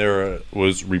 Yeah, and there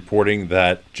was reporting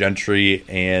that Gentry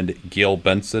and Gail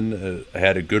Benson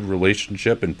had a good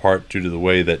relationship, in part due to the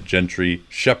way that Gentry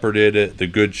shepherded the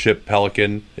good ship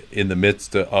Pelican in the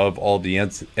midst of all the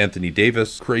Anthony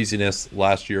Davis craziness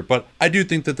last year. But I do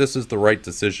think that this is the right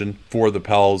decision for the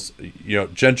Pels.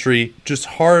 Gentry, just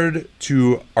hard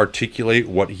to articulate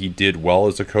what he did well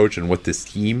as a coach and what this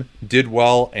team did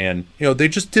well. And, they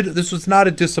just did, this was not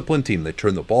a disciplined team. They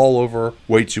turned the ball over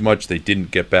way too much. They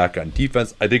didn't get back on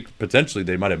defense. I think potentially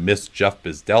they might have missed Jeff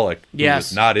Bizdelic, who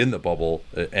was not in the bubble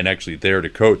and actually there to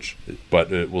coach. But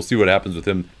we'll see what happens with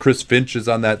him. Chris Finch is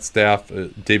on that staff.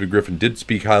 David Griffin did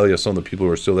speak highly of some of the people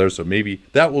who are still there, so maybe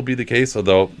that will be the case,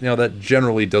 although, that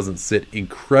generally doesn't sit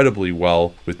incredibly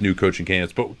well with new coaching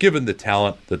candidates. But given the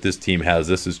talent that this team has,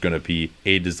 this is going to be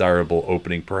a desirable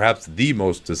opening, perhaps the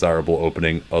most desirable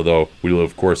opening, although we will,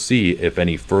 of course, see if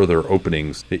any further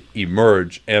openings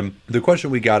emerge. And the question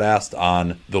we got asked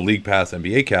on the League Pass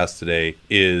NBA cast today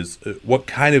is what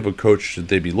kind of a coach should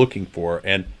they be looking for?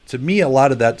 And to me, a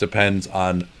lot of that depends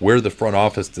on where the front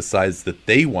office decides that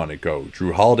they want to go.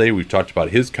 Drew Holiday, we've talked about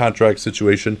his contract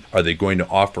situation. Are they going to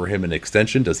offer him an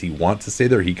extension? Does he want to stay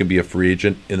there? He can be a free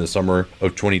agent in the summer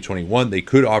of 2021. They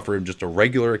could offer him just a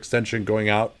regular extension going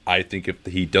out. I think if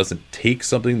he doesn't take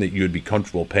something that you would be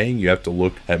comfortable paying, you have to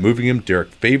look at moving him. Derek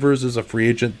Favors is a free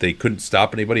agent. They couldn't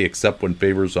stop anybody except when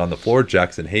Favors was on the floor.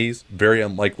 Jackson Hayes, very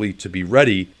unlikely to be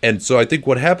ready. And so I think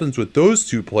what happens with those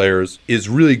two players is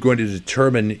really going to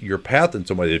determine your path in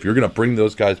some way. If you're going to bring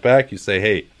those guys back, you say,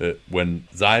 hey, when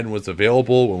Zion was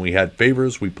available, when we had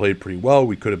Favors, we played pretty well.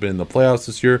 We could have been in the playoffs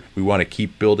this year. We want to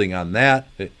keep building on that.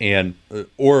 And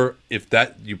or if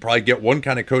that, you probably get one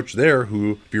kind of coach there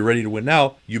who, if you're ready to win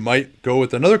now, you might go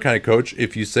with another kind of coach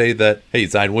if you say that, hey,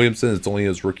 Zion Williamson, it's only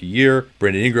his rookie year.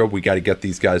 Brandon Ingram, we got to get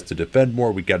these guys to defend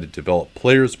more. We got to develop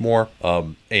players more.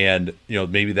 And,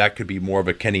 maybe that could be more of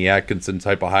a Kenny Atkinson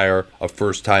type of hire, a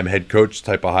first-time head coach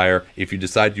type of hire. If you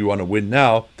decide you want to win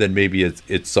now, then maybe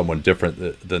it's someone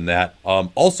different than that.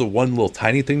 Also, one little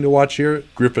tiny thing to watch here,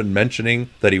 Griffin mentioning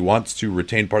that he wants to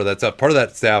retain part of that staff. Part of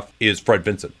that staff is Fred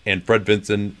Vinson, and Fred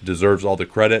Vinson deserves all the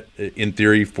credit, in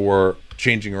theory, for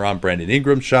changing around Brandon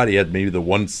Ingram's shot. He had maybe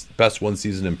the best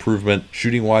one-season improvement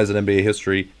shooting-wise in NBA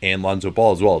history, and Lonzo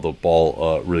Ball as well. The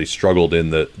Ball really struggled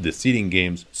in the seeding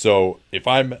games. So if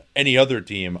I'm any other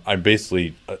team, I'm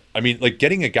basically,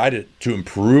 getting a guy to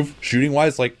improve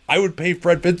shooting-wise, I would pay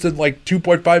Fred Vinson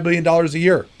 $2.5 million a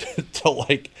year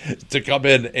to come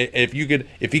in.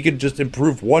 If he could just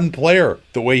improve one player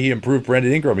the way he improved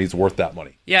Brandon Ingram, he's worth that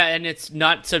money. Yeah, and it's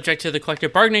not subject to the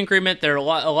collective bargaining agreement. There are a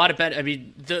lot of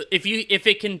if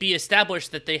it can be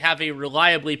established that they have a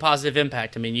reliably positive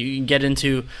impact, you can get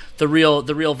into the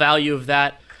real value of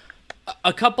that.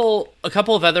 A couple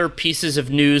of other pieces of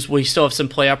news. We still have some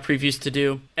playoff previews to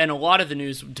do, and a lot of the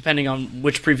news, depending on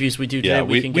which previews we do today, Yeah,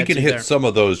 we can hit there. some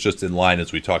of those just in line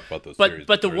as we talk about those series.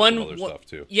 But the one, other stuff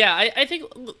too. Yeah, I think,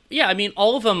 yeah, I mean,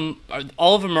 all of them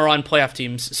are on playoff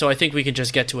teams, so I think we can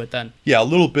just get to it then. Yeah, a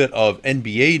little bit of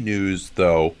NBA news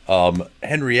though.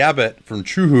 Henry Abbott from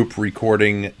True Hoop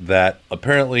recording that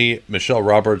apparently Michelle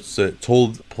Roberts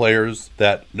told players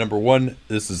that, number one,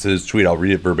 this is his tweet, I'll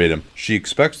read it verbatim. She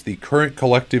expects the current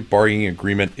collective bargaining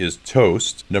agreement is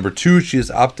toast. Number two, she is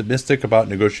optimistic about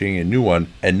negotiating a new one.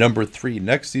 And number three,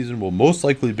 next season will most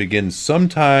likely begin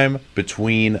sometime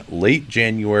between late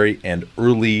January and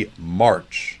early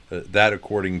March. That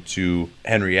according to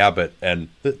Henry Abbott. And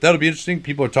that'll be interesting.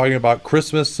 People are talking about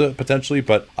Christmas potentially,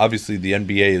 but obviously the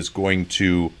NBA is going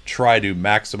to try to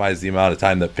maximize the amount of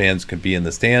time that fans can be in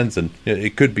the stands. And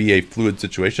it could be a fluid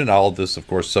situation. All of this, of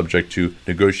course, subject to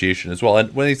negotiation as well.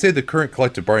 And when they say the current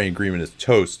collective bargaining agreement is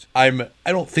toast, I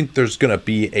don't think there's going to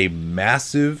be a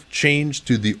massive change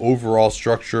to the overall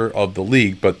structure of the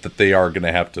league, but that they are going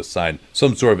to have to sign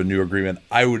some sort of a new agreement.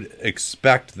 I would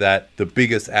expect that the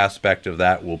biggest aspect of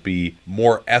that will be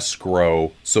more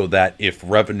escrow, so that if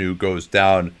revenue goes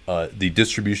down, the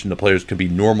distribution to players can be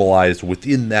normalized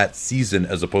within that season,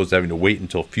 as opposed to having to wait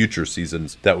until future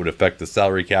seasons. That would affect the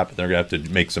salary cap, and they're going to have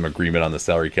to make some agreement on the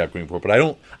salary cap going forward. But I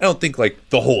don't think like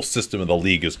the whole system of the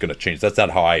league is going to change. That's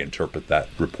not how I interpret that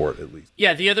report, at least.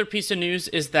 Yeah, the other piece of news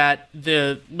is that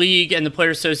the league and the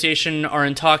Players Association are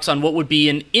in talks on what would be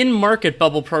an in-market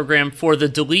bubble program for the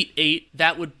Delete 8.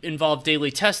 That would involve daily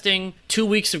testing, 2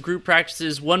 weeks of group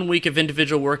practices, 1 week of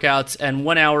individual workouts, and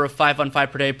 1 hour of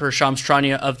 5-on-5 per day per Shams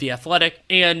Charania of The Athletic.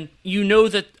 And you know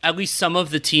that at least some of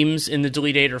the teams in the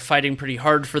Delete 8 are fighting pretty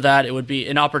hard for that. It would be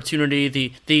an opportunity,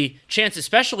 the chance,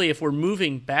 especially if we're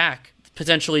moving back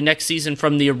potentially next season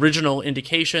from the original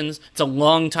indications. It's a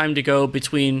long time to go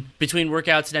between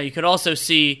workouts. Now, you could also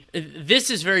see this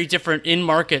is very different in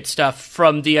market stuff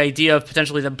from the idea of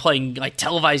potentially them playing like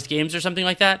televised games or something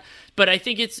like that. But I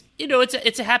think it's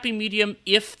a happy medium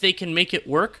if they can make it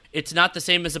work. It's not the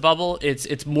same as a bubble.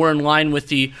 It's more in line with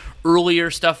the earlier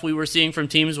stuff we were seeing from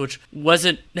teams, which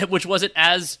wasn't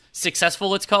as successful,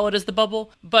 let's call it, as the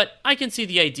bubble. But I can see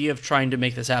the idea of trying to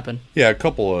make this happen. Yeah, a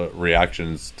couple of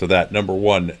reactions to that. Number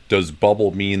one, does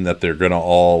bubble mean that they're going to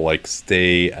all like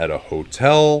stay at a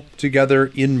hotel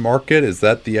together in market? Is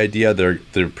that the idea?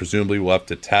 They presumably will have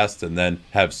to test and then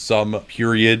have some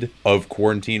period of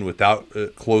quarantine without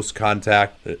close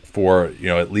contact for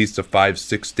at least a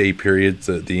 5-6 day period,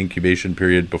 the incubation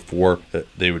period before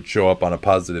they would show up on a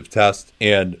positive test.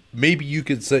 And maybe you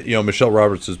could say, Michelle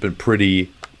Roberts has been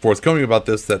pretty forthcoming about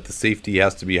this, that the safety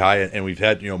has to be high, and we've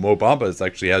had Mo Bamba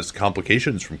actually has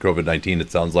complications from COVID-19, it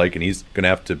sounds like, and he's going to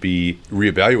have to be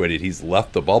reevaluated. He's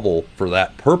left the bubble for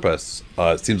that purpose.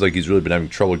 It seems like he's really been having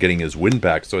trouble getting his wind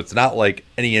back, so it's not like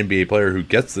any NBA player who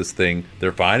gets this thing,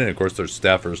 they're fine, and of course there's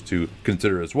staffers to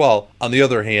consider as well. On the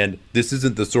other hand, this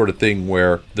isn't the sort of thing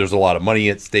where there's a lot of money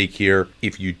at stake here.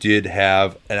 If you did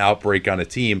have an outbreak on a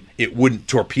team, it wouldn't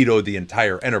torpedo the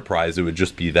entire enterprise. It would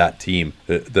just be that team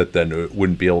that then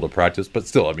wouldn't be able to practice. But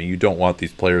still, you don't want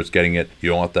these players getting it. You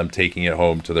don't want them taking it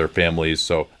home to their families.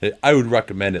 So I would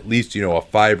recommend at least, a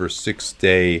 5 or 6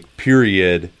 day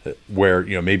period where,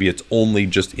 maybe it's only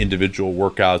just individual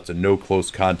workouts and no close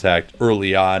contact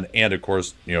early on. And of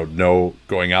course, no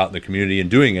going out in the community and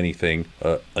doing anything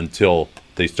until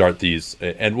they start these.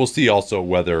 And we'll see also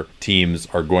whether teams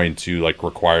are going to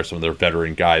require some of their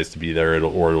veteran guys to be there,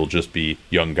 or it'll just be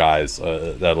young guys.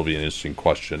 That'll be an interesting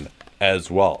question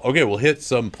as well. Okay, we'll hit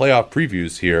some playoff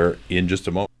previews here in just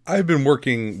a moment. I've been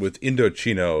working with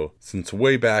Indochino since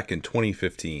way back in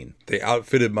 2015. They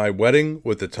outfitted my wedding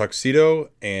with a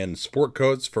tuxedo and sport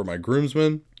coats for my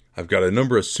groomsmen. I've got a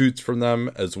number of suits from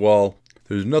them as well.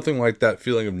 There's nothing like that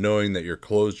feeling of knowing that your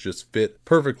clothes just fit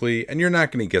perfectly, and you're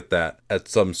not going to get that at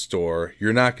some store.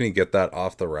 You're not going to get that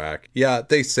off the rack. Yeah,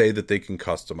 they say that they can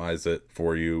customize it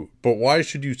for you, but why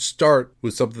should you start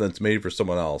with something that's made for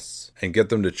someone else and get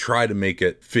them to try to make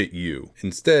it fit you?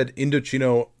 Instead,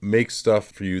 Indochino makes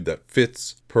stuff for you that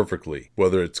fits perfectly.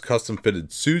 Whether it's custom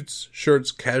fitted suits,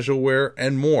 shirts, casual wear,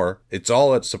 and more, it's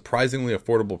all at surprisingly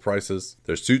affordable prices.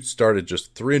 Their suits start at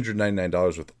just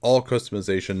 $399 with all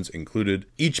customizations included.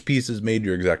 Each piece is made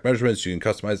your exact measurements. You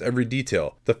can customize every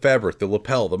detail: the fabric, the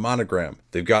lapel, the monogram.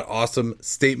 They've got awesome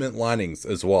statement linings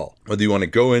as well. Whether you want to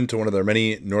go into one of their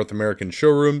many North American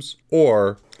showrooms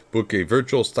or book a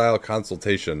virtual style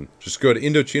consultation, just go to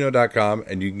Indochino.com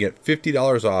and you can get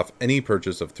 $50 off any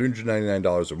purchase of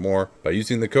 $399 or more by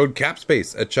using the code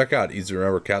CAPSPACE at checkout. Easy to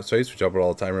remember, CAPSPACE. We talk about it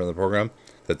all the time around the program.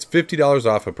 That's $50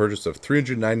 off a purchase of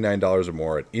 $399 or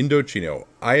more at Indochino,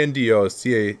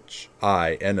 INDOCHINO,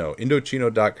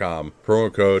 Indochino.com,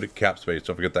 promo code CAPSPACE.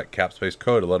 Don't forget that CAPSPACE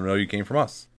code to let them know you came from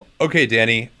us. Okay,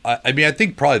 Danny, I mean, I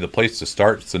think probably the place to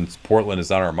start, since Portland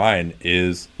is on our mind,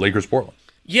 is Lakers Portland.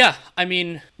 Yeah, I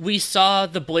mean, we saw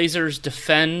the Blazers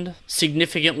defend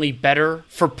significantly better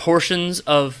for portions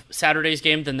of Saturday's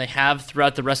game than they have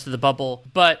throughout the rest of the bubble,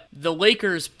 but the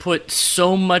Lakers put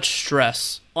so much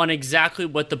stress on exactly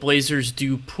what the Blazers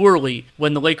do poorly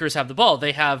when the Lakers have the ball.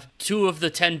 They have 2 of the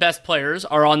 10 best players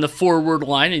are on the forward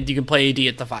line, and you can play AD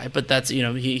at the 5, but that's,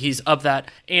 he's up that.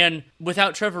 And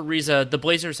without Trevor Ariza, the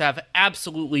Blazers have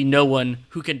absolutely no one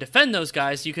who can defend those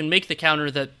guys. You can make the counter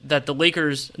that the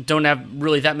Lakers don't have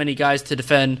really that many guys to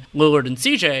defend Lillard and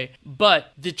CJ,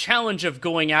 but the challenge of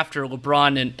going after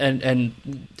LeBron and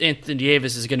Anthony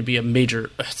Davis is going to be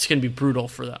it's going to be brutal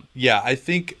for them. Yeah, I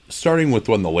think starting with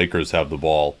when the Lakers have the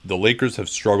ball, the Lakers have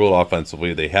struggled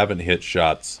offensively. They haven't hit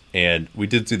shots, and we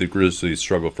did see the Grizzlies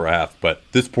struggle for a half, but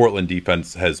this Portland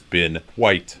defense has been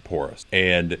quite porous.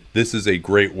 And this is a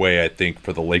great way, I think,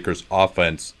 for the Lakers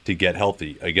offense to get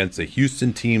healthy against a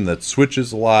Houston team that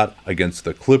switches a lot, against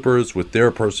the Clippers with their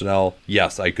personnel.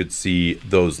 Yes, I could see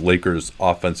those Lakers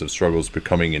offensive struggles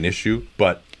becoming an issue,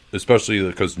 but especially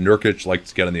because Nurkic likes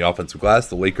to get on the offensive glass.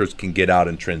 The Lakers can get out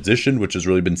in transition, which has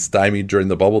really been stymied during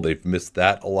the bubble. They've missed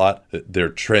that a lot. Their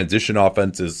transition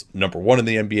offense is number 1 in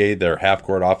the NBA. Their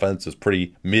half-court offense is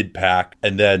pretty mid-pack.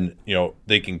 And then,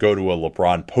 they can go to a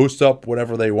LeBron post-up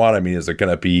whenever they want. I mean, is it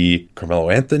going to be Carmelo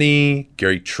Anthony?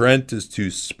 Gary Trent is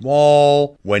too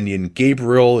small. Wenyen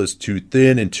Gabriel is too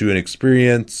thin and too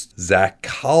inexperienced. Zach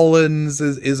Collins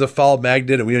is a foul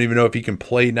magnet, and we don't even know if he can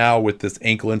play now with this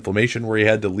ankle inflammation where he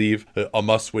had to leave a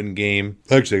must-win game.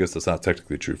 Actually, I guess that's not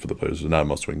technically true for the players. It's not a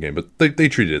must-win game, but they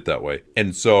treated it that way.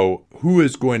 And so who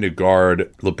is going to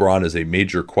guard LeBron is a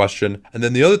major question. And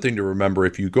then the other thing to remember,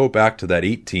 if you go back to that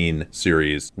 18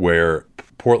 series where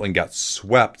Portland got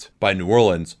swept by New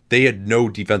Orleans, they had no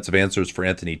defensive answers for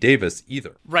Anthony Davis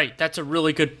either. Right. That's a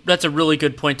really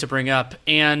good point to bring up.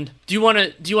 And do you want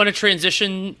to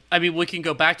transition? I mean, we can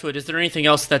go back to it. Is there anything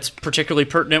else that's particularly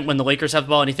pertinent when the Lakers have the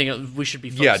ball? Anything we should be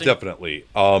focusing? Yeah, definitely.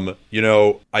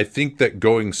 I think that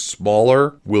going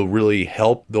smaller will really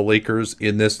help the Lakers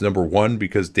in this, number 1,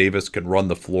 because Davis can run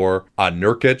the floor on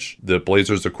Nurkic. The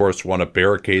Blazers, of course, want to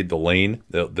barricade the lane.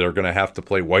 They're going to have to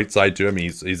play Whiteside to him.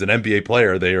 He's an NBA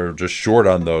player. They are just short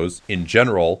on those in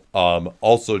general.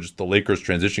 Also, just the Lakers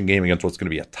transition game against what's going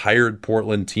to be a tired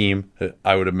Portland team,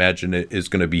 I would imagine it is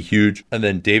going to be huge. And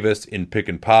then Davis in pick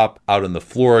and pop out on the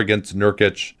floor against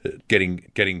Nurkic,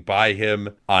 getting by him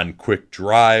on quick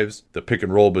drives, the pick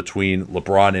and roll between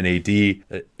LeBron and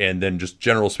AD, and then just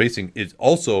general spacing. Is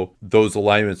also, those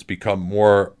alignments become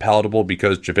more palatable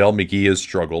because JaVale McGee has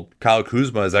struggled. Kyle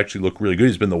Kuzma has actually looked really good.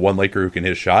 He's been the one Laker who can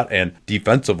hit a shot, and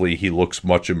defensively he looks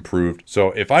much improved.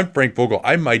 So if I'm Frank Vogel,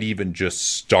 I might even just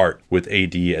start with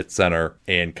AD at center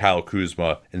and Kyle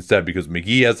Kuzma instead, because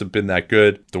McGee hasn't been that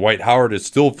good. Dwight Howard is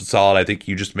still solid. I think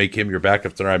you just make him your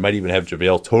backup center. I might even have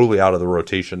JaVale totally out of the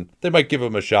rotation. They might give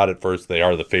him a shot at first. They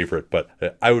are the favorite, but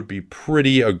I would be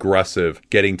pretty aggressive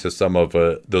getting to some of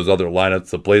those other lineups.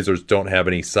 The Blazers don't have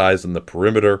any size in the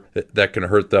perimeter that can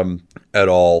hurt them at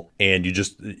all, and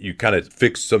you kind of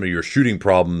fix some of your shooting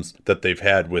problems that they've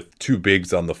had with 2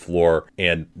 bigs on the floor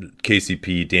and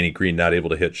KCP, Danny Green not able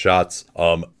to hit shots.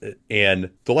 And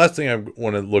the last thing I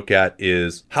want to look at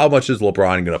is how much is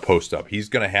LeBron going to post up? He's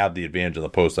going to have the advantage in the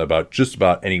post about just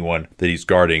about anyone that he's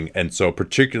guarding, and so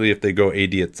particularly if they go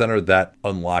AD at center, that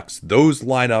unlocks those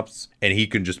lineups, and he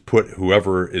can just put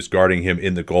whoever is guarding him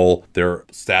in the goal. Their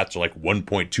stats are like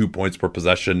 1.2 points per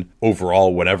possession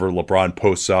overall whenever LeBron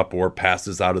posts up or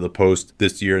passes out of the post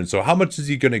this year. And so how much is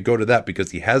he going to go to that?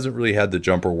 Because he hasn't really had the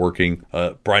jumper working.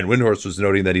 Brian Windhorst was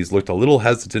noting that he's looked a little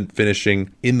hesitant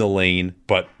finishing in the lane,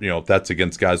 but that's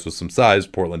against guys with some size.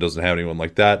 Portland doesn't have anyone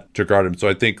like that to guard him. So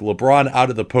I think LeBron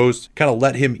out of the post, kind of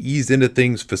let him ease into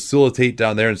things, facilitate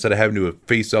down there instead of having to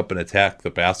face up and attack the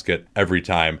basket every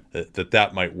time.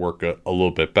 That might work a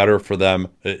little bit better for them.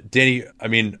 Danny, I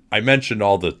mean, I mentioned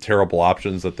all the terrible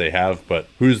options that they have, but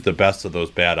who's the best of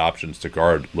those bad options to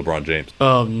guard LeBron James?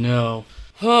 Oh, no.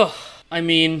 I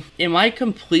mean, am I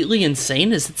completely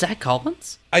insane? Is it Zach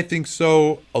Collins? I think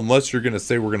so, unless you're going to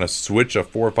say we're going to switch a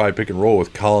 4-5 pick and roll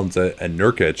with Collins and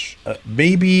Nurkic.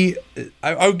 Maybe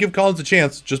I would give Collins a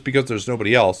chance just because there's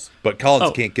nobody else, but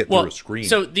Collins can't get through a screen.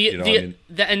 So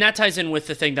and that ties in with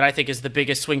the thing that I think is the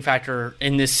biggest swing factor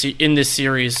in this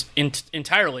series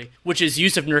entirely, which is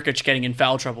Yusuf Nurkic getting in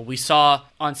foul trouble. We saw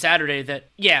on Saturday that,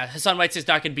 Hassan Whiteside's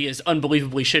not going to be as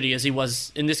unbelievably shitty as he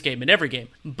was in this game, in every game.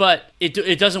 But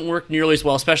it doesn't work nearly as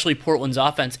well, especially Portland's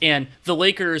offense. And the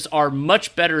Lakers are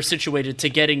much better situated to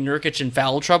getting Nurkic in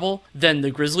foul trouble than the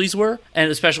Grizzlies were,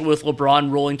 and especially with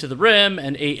LeBron rolling to the rim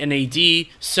and AD.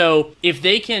 So if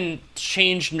they can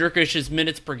change Nurkic's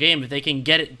minutes per game, if they can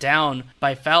get it down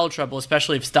by foul trouble,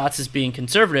 especially if Stotts is being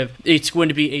conservative, it's going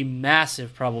to be a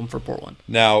massive problem for Portland.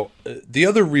 Now, the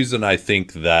other reason I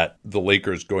think that the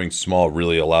Lakers going small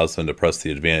really allows them to press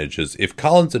the advantage is if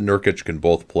Collins and Nurkic can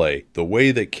both play, the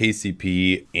way that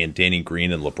KCP and Danny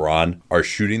Green and LeBron are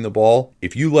shooting the ball,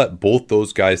 if you let both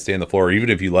those guys stay on the floor, or even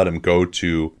if you let them go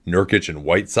to Nurkic and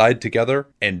Whiteside together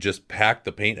and just pack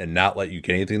the paint and not let you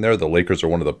get anything there, the Lakers are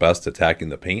one of the best attacking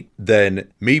the paint, then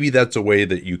maybe that's a way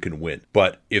that you can win.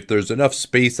 But if there's enough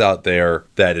space out there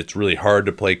that it's really hard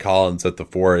to play Collins at the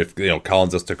 4, if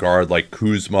Collins has to guard like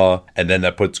Kuzma, and then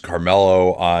that puts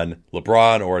Carmelo on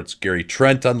LeBron, or it's Gary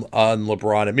Trent on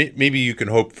LeBron, and maybe you can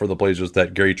hope for the Blazers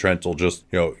that Gary Trent will just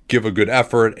give a good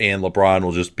effort, and LeBron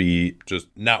will just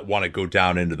not want to go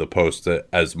down into the post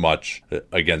as much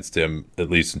against him, at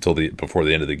least until before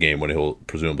the end of the game, when he'll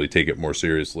presumably take it more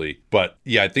seriously. But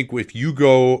I think if you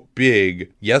go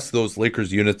big, yes, those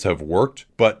Lakers units have worked,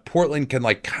 but Portland can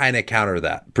kind of counter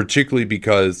that, particularly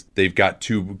because they've got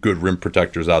two good rim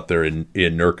protectors out there in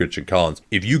Nurkic and Collins.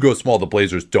 If you go small, the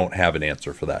Blazers don't have an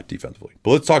answer for that defensively.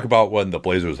 But let's talk about when the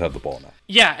Blazers have the ball now.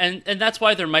 Yeah, and that's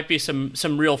why there might be some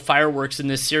real fireworks in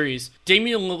this series.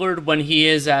 Damian Lillard, when he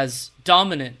is as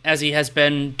dominant as he has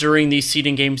been during these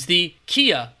seeding games, the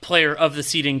Kia player of the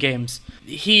seeding games,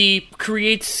 he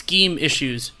creates scheme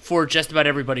issues for just about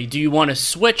everybody. Do you want to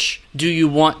switch? Do you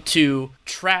want to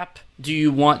trap? Do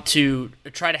you want to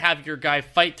try to have your guy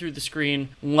fight through the screen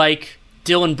like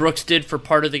Dylan Brooks did for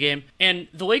part of the game? And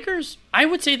the Lakers, I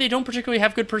would say they don't particularly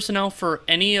have good personnel for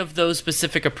any of those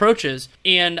specific approaches.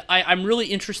 And I'm really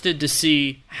interested to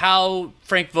see how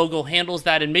Frank Vogel handles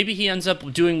that. And maybe he ends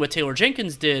up doing what Taylor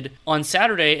Jenkins did on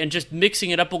Saturday and just mixing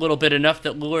it up a little bit enough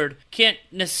that Lillard can't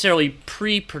necessarily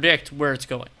pre-predict where it's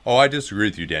going. Oh, I disagree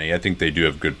with you, Danny. I think they do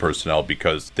have good personnel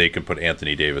because they can put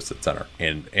Anthony Davis at center.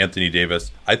 And Anthony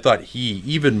Davis, I thought he,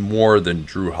 even more than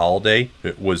Drew Holiday,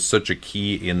 was such a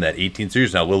key in that 18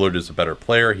 series. Now, Lillard is a better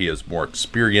player. He has more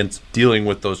experience dealing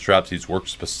with those traps. He's worked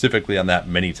specifically on that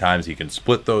many times. He can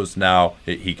split those now.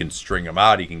 He can string them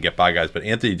out. He can get by guys. But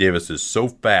Anthony Davis is so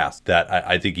fast that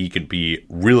I think he can be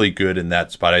really good in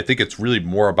that spot. I think it's really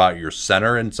more about your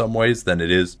center in some ways than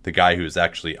it is the guy who's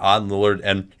actually on Lillard.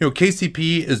 And,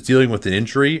 KCP is dealing with an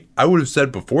injury. I would have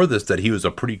said before this that he was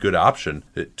a pretty good option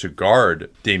to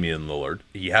guard Damian Lillard.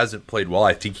 He hasn't played well.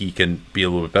 I think he can be a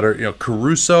little bit better.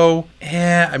 Caruso,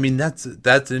 that's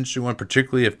an interesting one,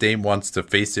 particularly if Dame wants to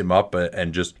face him up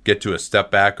and just get to a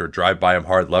step back or drive by him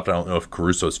hard left. I don't know if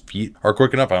Caruso's feet are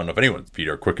quick enough. I don't know if anyone's feet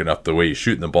are quick enough the way he's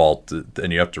shooting the ball,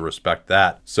 and you have to respect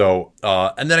that. So,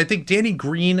 and then I think Danny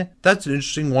Green, that's an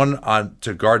interesting one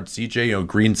to guard CJ.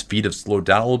 Green's feet have slowed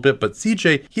down a little bit, but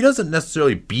CJ, he doesn't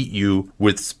necessarily beat you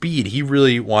with speed. He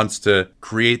really wants to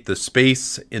create the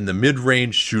space in the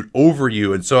mid-range, shoot over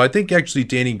you. And so I think actually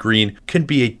Danny Green can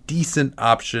be a decent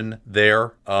option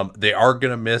there. They are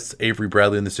going to miss Avery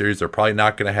Bradley in the series. They're probably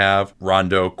not going to have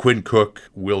Rondo. Quinn Cook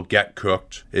will get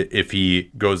cooked if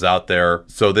he goes out there.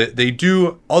 So they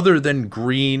do, other than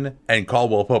Green and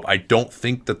Caldwell Pope, I don't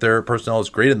think that their personnel is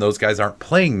great, and those guys aren't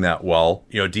playing that well.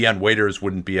 Deion Waiters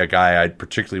wouldn't be a guy I'd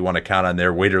particularly want to count on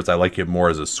there. Waiters, I like him more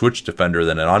as a switch defender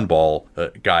than an on-ball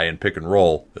guy in pick and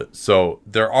roll. So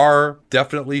there are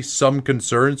definitely some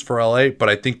concerns for LA, but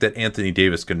I think that Anthony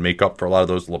Davis can make up for a lot of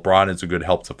those. LeBron is a good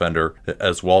help defender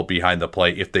as well behind the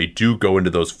play. If they do go into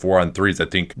those 4-on-3s, I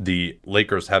think the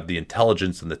Lakers have the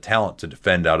intelligence and the talent to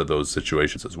defend out of those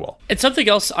situations as well. And something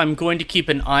else I'm going to keep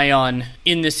an eye on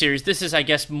in this series, this is, I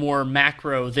guess, more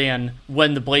macro than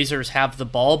when the Blazers have the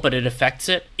ball, but it affects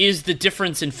it, is the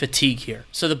difference in fatigue here.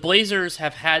 So the Blazers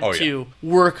have had to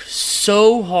work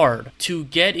so hard to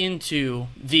get into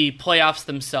the playoffs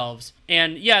themselves.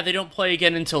 And they don't play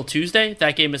again until Tuesday.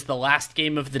 That game is the last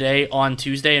game of the day on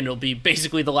Tuesday, and it'll be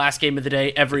basically the last game of the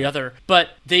day every other. But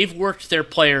they've worked their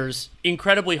players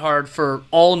incredibly hard for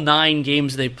all 9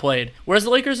 games they've played, whereas the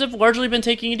Lakers have largely been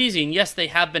taking it easy. And yes, they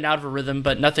have been out of a rhythm,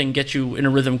 but nothing gets you in a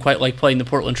rhythm quite like playing the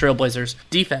Portland Trailblazers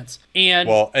defense. And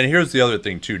here's the other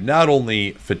thing too, not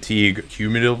only fatigue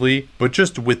cumulatively, but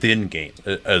just within games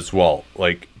as well.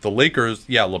 Like the Lakers,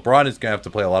 LeBron is going to have to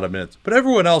play a lot of minutes, but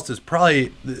everyone else is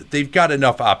probably, they've got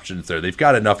enough options there. They've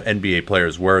got enough NBA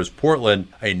players, whereas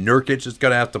Portland, Nurkic is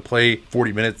going to have to play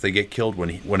 40 minutes. They get killed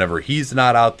whenever he's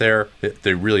not out there.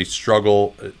 They really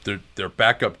struggle. Their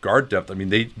backup guard depth, I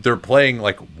mean, they're playing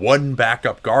like one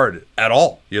backup guard at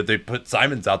all. They put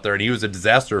Simons out there, and he was a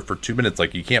disaster for 2 minutes.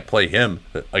 Like, you can't play him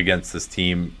against this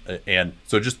team. And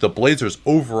so just the Blazers'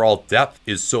 overall depth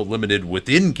is so limited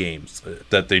within games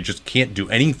that they just can't do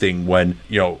anything when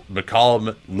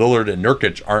McCollum, Lillard, and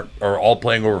Nurkic are all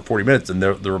playing over 40 minutes, and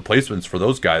the replacements for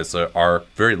those guys are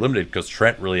very limited because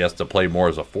Trent really has to play more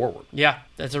as a forward. Yeah,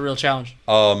 that's a real challenge.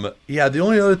 The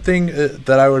only other thing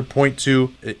that I would point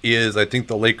to is I think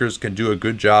the Lakers can do a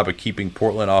good job of keeping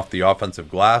Portland off the offensive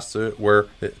glass, where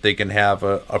they can have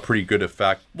a pretty good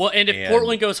effect. Well, and if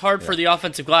Portland goes hard for the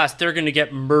offensive glass, they're going to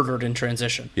get murdered in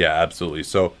transition. Yeah, absolutely.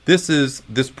 So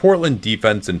this Portland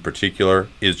defense in particular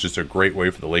is just a great way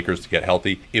for the Lakers to get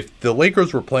healthy. If the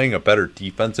Lakers were playing a better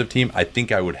defensive team, I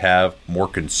think I would have more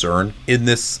concern in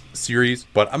this series,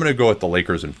 but I'm going to go with the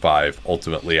Lakers in 5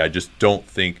 ultimately. I just don't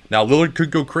think, now Lillard could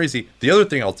go crazy. The other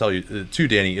thing I'll tell you too,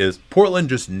 Danny, is Portland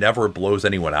just never blows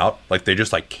anyone out. Like, they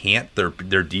just can't.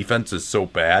 Their defense is so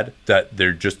bad that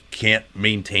they just can't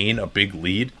maintain a big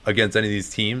lead against any of these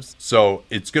teams. So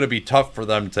it's going to be tough for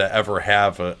them to ever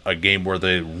have a game where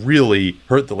they really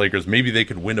hurt the Lakers. Maybe they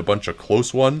could win a bunch of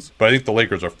close ones, but I think the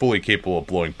Lakers are fully capable of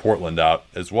blowing Portland out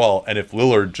as well. And if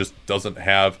Lillard just doesn't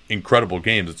have incredible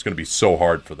games, it's going to be so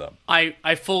hard for them.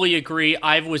 I fully agree.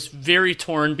 I was very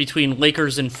torn between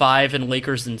Lakers in 5 and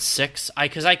Lakers in 6.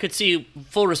 Because I could see,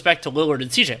 full respect to Lillard and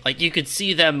CJ, like, you could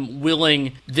see them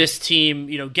willing this team,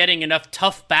 getting enough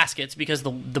tough baskets, because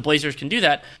the Blazers can do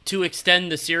that, to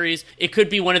extend the series. It could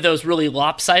be one of those really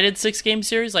lopsided 6-game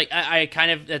series. Like, I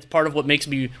kind of, that's part of what makes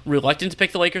me reluctant to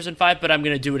pick the Lakers in 5, but I'm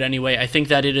going to do it anyway. I think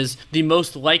that it is the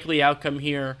most likely outcome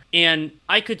here. And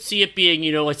I could see it being,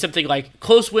 like something like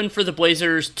close win for the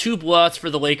Blazers, 2 blowouts for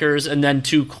the Lakers, and then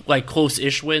 2 like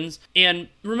close-ish wins. And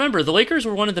remember, the Lakers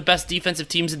were one of the best defensive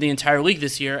teams in the entire league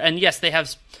this year. And yes,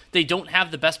 they don't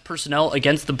have the best personnel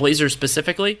against the Blazers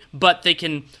specifically, but they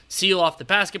can seal off the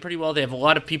basket pretty well. They have a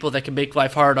lot of people that can make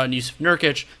life hard on Yusuf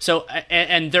Nurkic. So,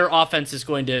 and their offense is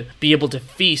going to be able to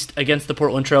feast against the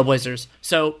Portland Trailblazers.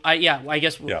 So, I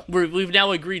guess we've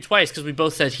now agreed twice, because we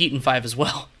both said Heat in 5 as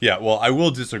well. Yeah, well, I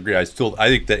will disagree. I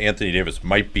think that Anthony Davis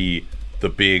might be the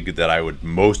big that I would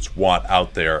most want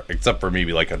out there, except for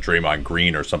maybe like a Draymond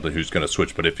Green or something who's going to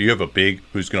switch. But if you have a big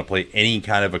who's going to play any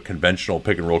kind of a conventional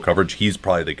pick and roll coverage, he's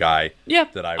probably the guy. Yeah,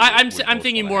 that I'm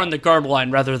thinking more on the guard line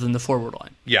rather than the forward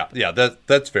line. Yeah,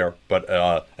 that's fair. But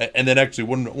and then actually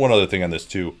one other thing on this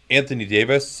too, Anthony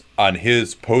Davis on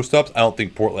his post ups, I don't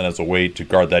think Portland has a way to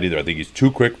guard that either. I think he's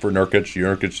too quick for Nurkic.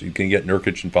 You can get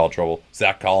Nurkic in foul trouble.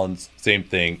 Zach Collins, same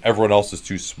thing. Everyone else is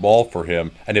too small for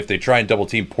him. And if they try and double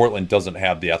team, Portland doesn't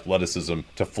have the athleticism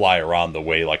to fly around the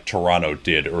way like Toronto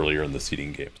did earlier in the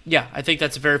seeding game. Yeah, I think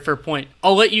that's a very fair point.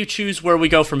 I'll let you choose where we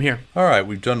go from here. All right,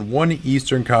 we've done 1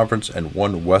 Eastern Conference and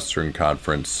 1 Western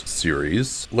Conference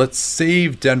series. Let's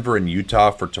save Denver and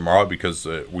Utah for tomorrow, because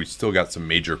we still got some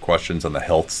major questions on the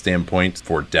health standpoint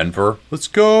for Denver. Let's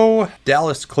go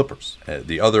Dallas Clippers,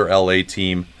 the other LA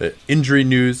team. Injury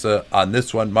news on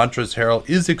this one. Montrezl Harrell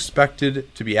is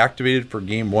expected to be activated for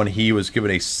game 1. He was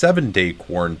given a 7-day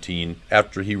quarantine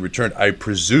after he returned. I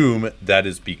presume that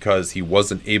is because he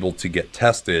wasn't able to get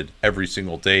tested every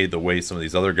single day the way some of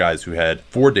these other guys who had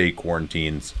 4-day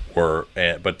quarantines were.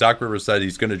 But Doc Rivers said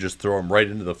he's going to just throw him right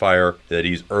into the fire, that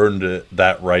he's earned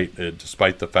that right,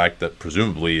 despite the fact that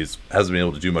presumably he hasn't been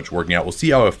able to do much working out. We'll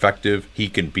see how effective he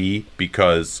can be,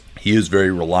 because he is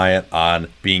very reliant on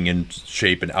being in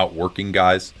shape and outworking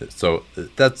guys. So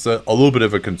that's a little bit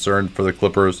of a concern for the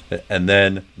Clippers. And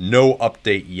then no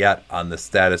update yet on the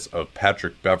status of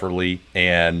Patrick Beverley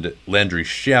and Landry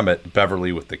Shamet.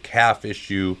 Beverley with the calf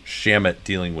issue, Shamet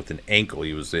dealing with an ankle.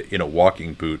 He was in a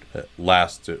walking boot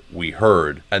last we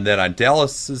heard. And then on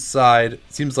Dallas's side, it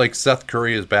seems like Seth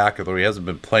Curry is back, although he hasn't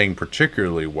been playing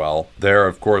particularly well. They're,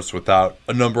 of course, without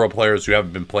a number of players who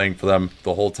haven't been playing for them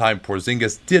the whole time.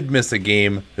 Porzingis did miss a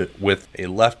game with a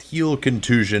left heel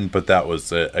contusion, but that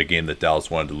was a game that Dallas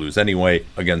wanted to lose anyway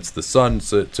against the Suns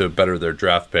to better their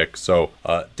draft pick. So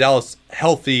Dallas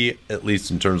healthy, at least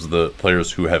in terms of the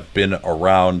players who have been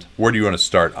around. Where do you want to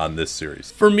start on this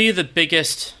series? For me, the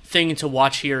biggest thing to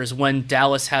watch here is when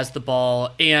Dallas has the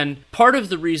ball. And part of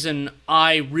the reason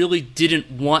I really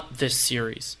didn't want this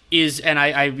series is, and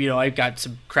I got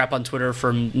some crap on Twitter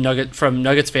from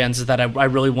Nuggets fans, is that I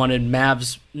really wanted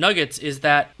Mavs Nuggets, is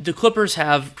that the Clippers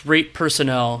have great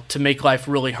personnel to make life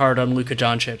really hard on Luka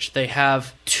Doncic. They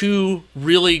have two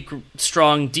really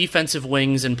strong defensive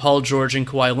wings in Paul George and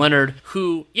Kawhi Leonard,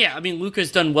 who,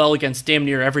 Luka's done well against damn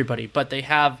near everybody, but they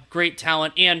have great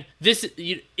talent. And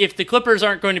if the Clippers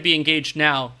aren't going to be engaged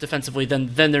now defensively,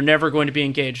 then they're never going to be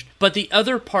engaged. But the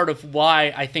other part of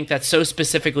why I think that's so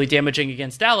specifically damaging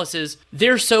against Dallas is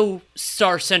they're so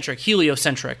star-centric,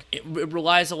 heliocentric. It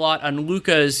relies a lot on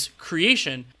Luka's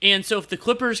creation. And so if the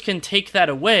Clippers can take that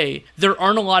away, there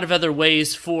aren't a lot of other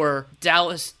ways for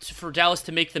Dallas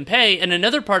to make them pay. And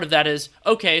another part of that is,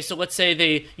 okay, so let's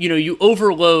say you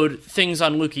overload things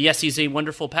on Luka. Yes, he's a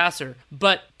wonderful passer,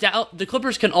 but the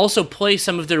Clippers can also play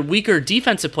some of their weaker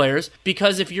defensive players,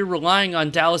 because if you're relying on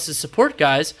Dallas's support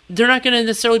guys, they're not going to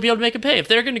necessarily be able to make a pay. If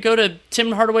they're going to go to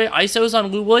Tim Hardaway ISOs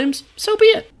on Lou Williams, so be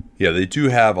it. Yeah, they do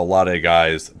have a lot of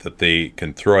guys that they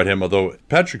can throw at him, although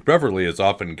Patrick Beverley has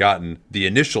often gotten the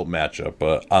initial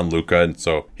matchup on Luka, and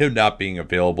so him not being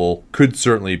available could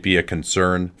certainly be a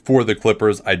concern for the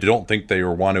Clippers. I don't think they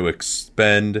want to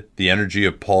expend the energy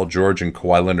of Paul George and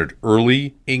Kawhi Leonard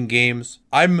early in games.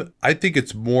 I think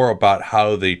it's more about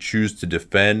how they choose to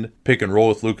defend pick and roll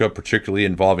with Luka, particularly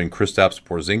involving Kristaps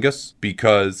Porzingis,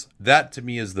 because that to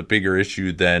me is the bigger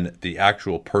issue than the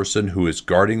actual person who is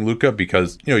guarding Luka,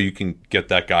 because you can get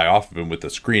that guy off of him with a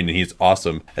screen, and he's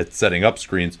awesome at setting up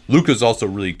screens. Luka's also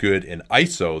really good in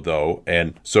ISO though,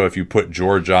 and so if you put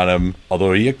George on him,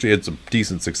 although he actually had some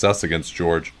decent success against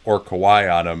George, or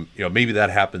Kawhi on him, maybe that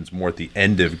happens more at the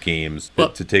end of games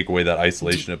to take away that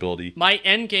isolation ability. My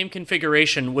end game configuration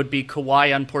would be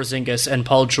Kawhi on Porzingis and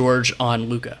Paul George on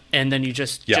Luka, and then you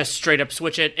just straight up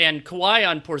switch it. And Kawhi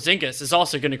on Porzingis is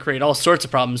also going to create all sorts of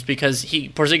problems, because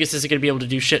Porzingis isn't going to be able to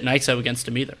do shit in ISO against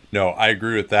him either. No, I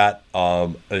agree with that.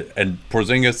 And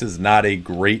Porzingis is not a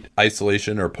great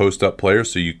isolation or post-up player,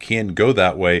 so you can go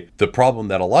that way. The problem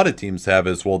that a lot of teams have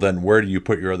is, well, then where do you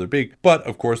put your other big? But,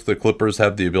 of course, the Clippers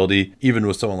have the ability, even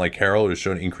with someone like Harrell, who's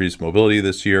shown increased mobility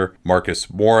this year, Marcus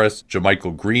Morris,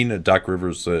 JaMychal Green. Doc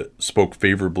Rivers spoke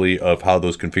favorably of how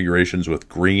those configurations with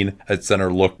Green at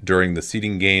center looked during the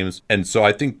seeding games. And so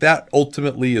I think that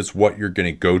ultimately is what you're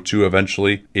going to go to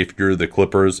eventually if you're the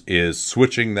Clippers, is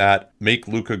switching that, make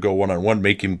Luka go one-on-one,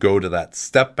 make him go to that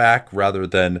step back rather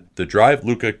than the drive.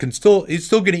 Luka he's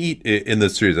still going to eat in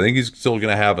this series. I think he's still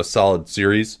going to have a solid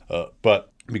series, but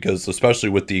because especially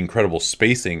with the incredible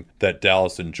spacing that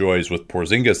Dallas enjoys with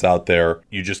Porzingis out there,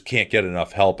 you just can't get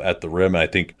enough help at the rim. And I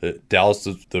think Dallas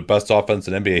is the best offense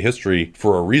in NBA history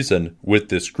for a reason with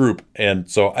this group. And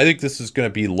so I think this is going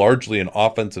to be largely an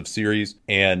offensive series.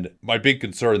 And my big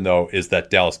concern, though, is that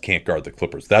Dallas can't guard the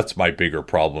Clippers. That's my bigger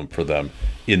problem for them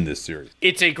in this series.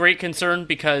 It's a great concern,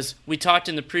 because we talked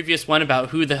in the previous one about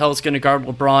who the hell is going to guard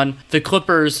LeBron. The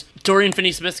Clippers, Dorian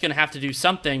Finney-Smith's going to have to do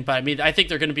something, but I think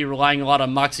they're going to be relying a lot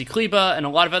on Maxi Kleber and a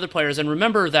lot of other players. And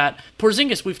remember that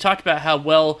Porzingis, we've talked about how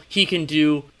well he can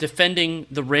do defending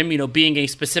the rim, being a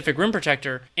specific rim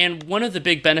protector. And one of the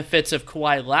big benefits of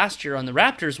Kawhi last year on the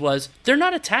Raptors was they're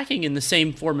not attacking in the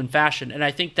same form and fashion. And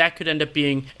I think that could end up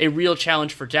being a real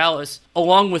challenge for Dallas,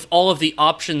 along with all of the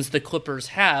options the Clippers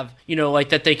have, like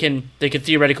that they could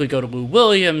theoretically go to Lou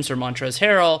Williams or Montrezl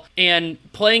Harrell, and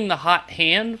playing the hot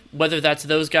hand, whether that's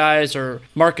those guys or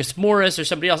Marcus Morris or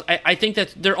somebody else, I think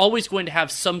that they're always going to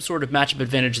have some sort of matchup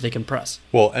advantage they can press.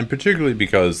 Well, and particularly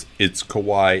because it's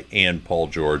Kawhi and Paul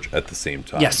George at the same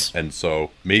time. Yes. And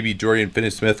so maybe Dorian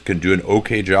Finney-Smith can do an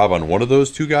okay job on one of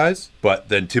those two guys, but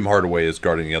then Tim Hardaway is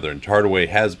guarding the other. And Hardaway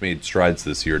has made strides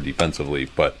this year defensively,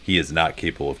 but he is not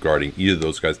capable of guarding either of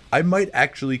those guys. I might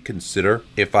actually consider,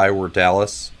 if I were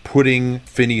Dallas, putting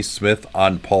Finney-Smith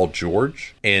on Paul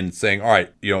George and saying, all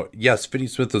right, yes,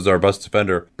 Finney-Smith is our best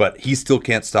defender, but he still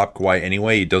can't stop Kawhi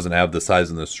anyway. He doesn't have the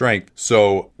size and the strength.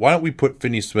 So why don't we put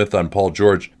Finney-Smith on Paul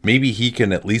George? Maybe he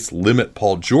can at least limit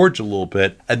Paul George a little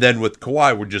bit. And then with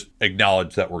Kawhi, we just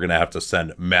acknowledge that we're going to have to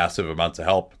send massive amounts of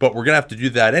help, but we're going to have to do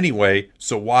that anyway.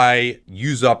 So why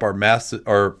use up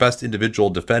our best individual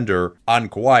defender on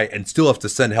Kawhi and still have to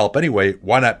send help anyway?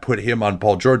 Why not put him on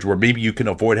Paul George, where maybe you can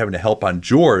avoid having to help on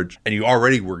George George, and you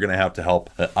already were going to have to help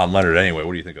on Leonard anyway.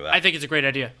 What do you think of that? I think it's a great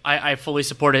idea. I fully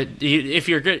support it. If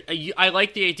you're good, I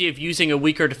like the idea of using a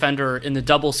weaker defender in the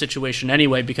double situation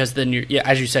anyway, because then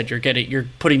as you said, you're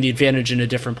putting the advantage in a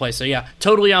different place. So yeah,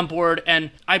 totally on board.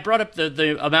 And I brought up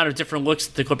the amount of different looks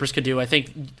the Clippers could do. I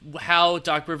think how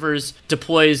Doc Rivers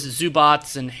deploys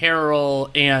Zubats and Harrell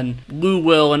and Lou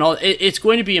Will and all, it's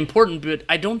going to be important, but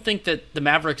I don't think that the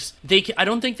Mavericks, I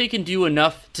don't think they can do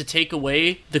enough to take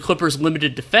away the Clippers'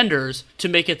 limited defenders to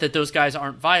make it that those guys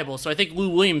aren't viable. So I think Lou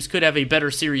Williams could have a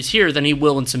better series here than he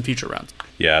will in some future rounds.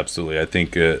 Yeah, absolutely. I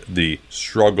think the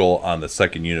struggle on the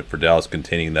second unit for Dallas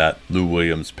containing that Lou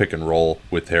Williams pick and roll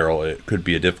with Harrell, it could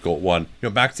be a difficult one.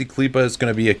 Maxi Kleber is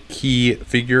going to be a key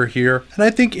figure here. And I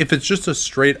think if it's just a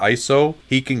straight ISO,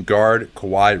 he can guard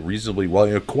Kawhi reasonably well.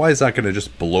 Kawhi is not going to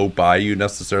just blow by you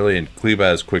necessarily, and Kleber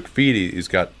has quick feet. He's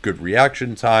got good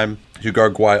reaction time to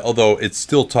guard Kawhi, although it's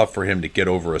still tough for him to get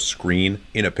over a screen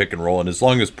in a pick and roll. And as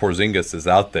long as Porzingis is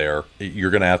out there,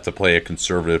 you're going to have to play a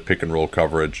conservative pick and roll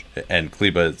coverage. And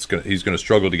Kleber, he's going to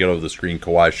struggle to get over the screen.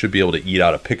 Kawhi should be able to eat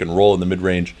out a pick and roll in the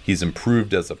mid-range. He's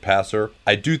improved as a passer.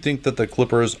 I do think that the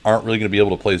Clippers aren't really going to be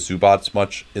able to play Zubats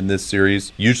much in this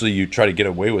series. Usually you try to get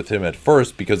away with him at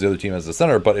first because the other team has a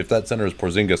center, but if that center is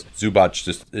Porzingis, Zubats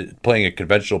just playing a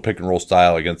conventional pick and roll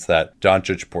style against that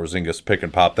Doncic-Porzingis pick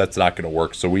and pop, that's not going to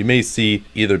work. So we may see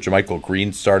either JaMychal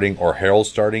Green starting or Harrell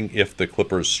starting if the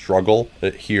Clippers struggle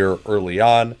here early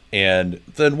on. And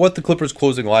then what the Clippers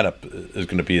closing lineup is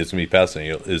going to be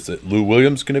fascinating. Is it Lou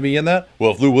Williams going to be in that?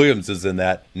 Well, if Lou Williams is in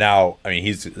that, now, I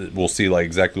mean, we'll see like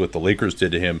exactly what the Lakers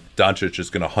did to him. Doncic is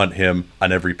going to hunt him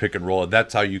on every pick and roll, and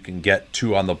that's how you can get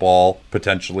two on the ball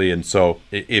potentially. And so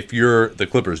if you're the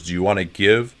Clippers, do you want to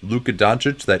give Luka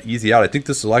Doncic that easy out? I think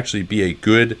this will actually be a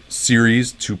good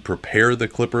series to prepare the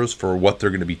Clippers for what they're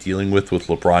going to be dealing with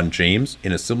LeBron James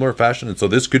in a similar fashion. And so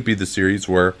this could be the series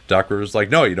where Doc Rivers is like,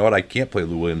 no, you know what? I can't play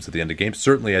Lou Williams at the end of games.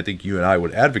 Certainly, I think you and I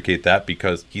would advocate that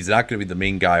because he's not going to be the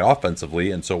main guy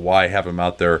offensively. And so why have him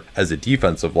out there as a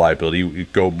defensive liability? We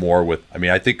go more with,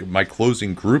 I think my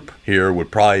closing group here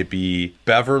would probably be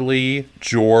Beverly,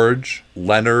 George,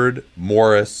 Leonard,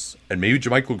 Morris, and maybe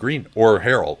JaMychal Green or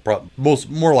Harrell.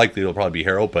 More likely it'll probably be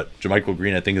Harrell, but JaMychal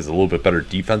Green I think is a little bit better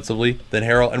defensively than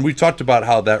Harrell. And we talked about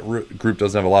how that group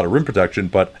doesn't have a lot of rim protection,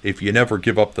 but if you never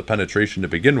give up the penetration to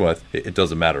begin with, it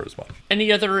doesn't matter as much.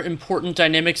 Any other important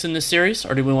dynamics in this series,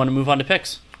 or do we want to move on to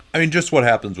picks? Just what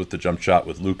happens with the jump shot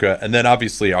with Luka. And then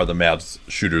obviously, are the Mavs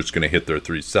shooters going to hit their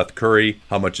threes? Seth Curry,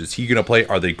 how much is he going to play?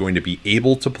 Are they going to be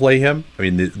able to play him?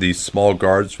 These small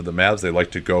guards for the Mavs, they like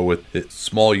to go with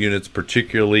small units,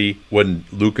 particularly when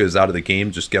Luka is out of the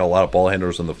game, just get a lot of ball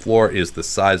handlers on the floor. Is the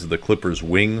size of the Clippers'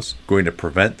 wings going to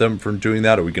prevent them from doing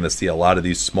that? Are we going to see a lot of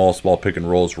these small pick and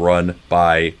rolls run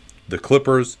by the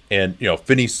Clippers? And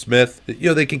Finney-Smith,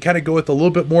 they can kind of go with a little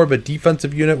bit more of a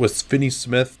defensive unit with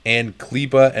Finney-Smith and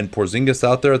Kleber and Porzingis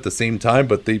out there at the same time,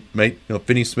 but they might,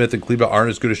 Finney-Smith and Kleber aren't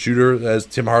as good a shooter as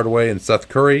Tim Hardaway and Seth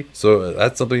Curry, so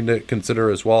that's something to consider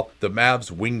as well. The Mavs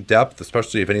wing depth,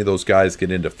 especially if any of those guys get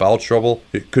into foul trouble,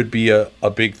 it could be a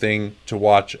big thing to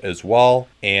watch as well.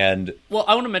 And well,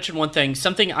 I want to mention one thing,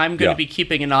 something I'm going to be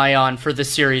keeping an eye on for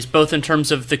this series, both in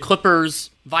terms of the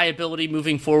Clippers' viability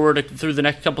moving forward through the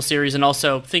next couple series, and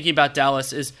also thinking about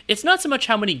Dallas, is it's not so much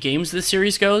how many games this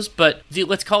series goes, but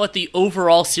let's call it the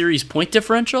overall series point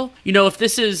differential. If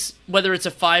this is, whether it's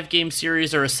a 5-game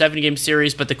series or a 7-game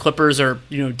series, but the Clippers are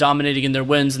dominating in their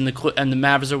wins and the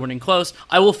Mavs are winning close,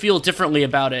 I will feel differently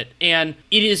about it. And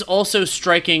it is also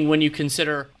striking when you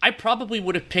consider I probably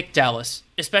would have picked Dallas,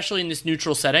 especially in this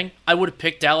neutral setting. I would have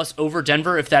picked Dallas over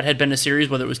Denver if that had been a series,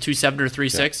 whether it was 2-7 or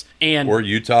 3-6, or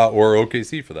Utah or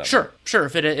OKC for that. Sure.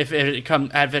 If it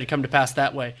had come to pass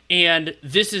that way. And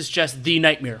this is just the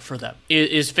nightmare for them,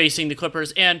 is facing the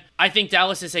Clippers. And I think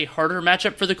Dallas is a harder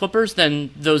matchup for the Clippers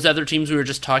than those other teams we were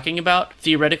just talking about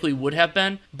theoretically would have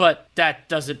been. But that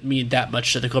doesn't mean that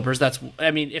much to the Clippers.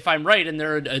 If I'm right and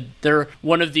they're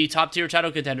one of the top tier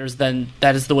title contenders, then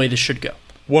that is the way this should go.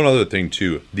 One other thing,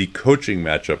 too, the coaching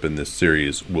matchup in this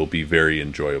series will be very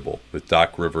enjoyable with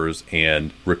Doc Rivers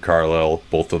and Rick Carlisle.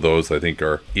 Both of those, I think,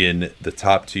 are in the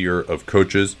top tier of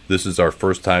coaches. This is our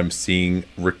first time seeing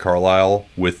Rick Carlisle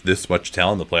with this much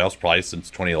talent in the playoffs, probably since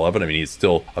 2011. He's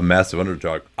still a massive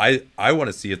underdog. I want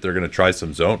to see if they're going to try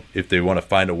some zone, if they want to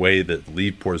find a way that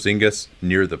leave Porzingis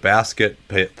near the basket,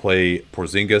 play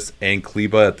Porzingis and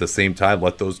Kleber at the same time,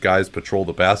 let those guys patrol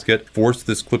the basket, force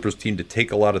this Clippers team to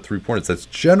take a lot of 3-pointers. That's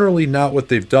generally not what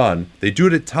they've done. They do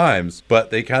it at times, but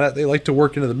they like to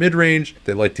work into the mid-range.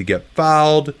 They like to get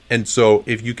fouled. And so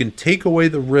if you can take away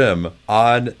the rim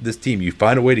on this team, you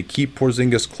find a way to keep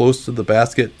Porzingis close to the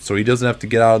basket so he doesn't have to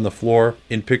get out on the floor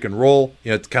in pick and roll.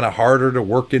 It's kind of harder to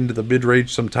work into the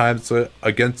mid-range sometimes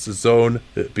against the zone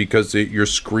because your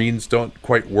screens don't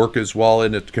quite work as well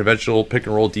in a conventional pick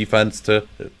and roll defense to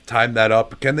time that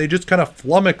up. Can they just kind of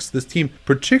flummox this team,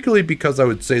 particularly because I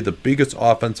would say the biggest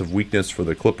offensive weakness for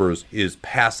the Clippers is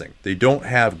passing. They don't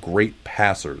have great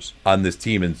passers on this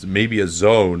team, and maybe a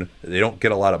zone. They don't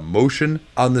get a lot of motion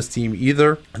on this team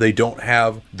either. They don't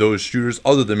have those shooters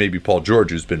other than maybe Paul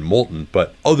George, who's been molten,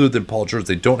 but other than Paul George,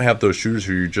 they don't have those shooters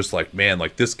who you're just like, man,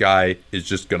 like this guy is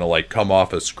just going to like come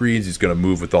off of screens. He's going to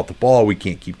move without the ball. We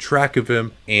can't keep track of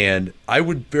him. And I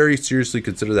would very seriously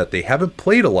consider that. They haven't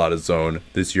played a lot of zone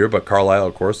this year, but Carlisle,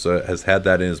 of course, has had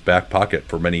that in his back pocket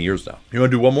for many years now. You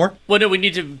want to do one more? Well, no, we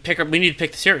need to pick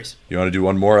the series. You want to do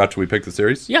one more after we pick the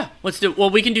series? Yeah, let's do. Well,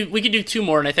 we can do two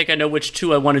more, and I think I know which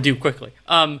two I want to do quickly.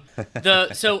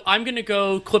 So I'm going to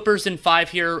go Clippers in 5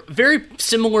 here. Very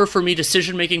similar for me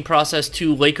decision-making process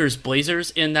to Lakers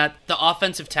Blazers in that the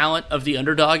offensive talent of the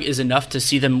underdog is enough to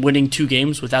see them winning 2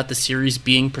 games without the series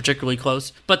being particularly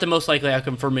close. But the most likely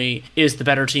outcome for me is the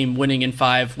better team winning in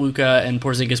 5. Luka and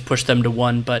Porzingis pushed them to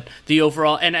 1, but the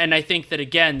overall and I think that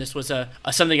again this was a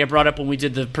something I brought up when we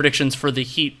did the predictions for the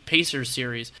Heat Pacers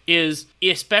series is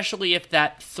especially if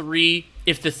the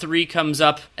 3 comes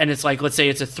up and it's like, let's say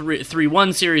it's a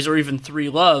 3-1 series or even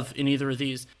 3-love in either of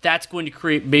these, that's going to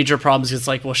create major problems. It's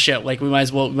like, well, shit, like we might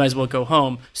as well go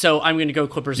home. So I'm going to go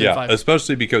Clippers in 5.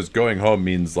 Especially because going home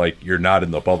means like you're not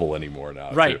in the bubble anymore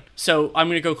now. Right. Too. So I'm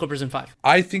going to go Clippers in 5.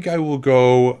 I think I will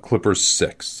go Clippers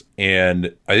 6.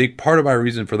 And I think part of my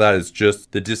reason for that is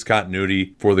just the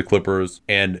discontinuity for the Clippers.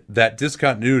 And that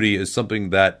discontinuity is something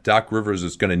that Doc Rivers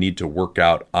is going to need to work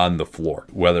out on the floor.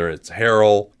 Whether it's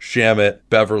Harrell, Shamet,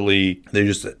 Beverly,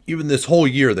 even this whole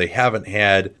year, they haven't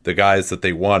had the guys that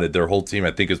they wanted. Their whole team,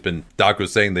 I think, has been, Doc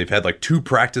was saying they've had like 2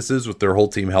 practices with their whole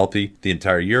team healthy the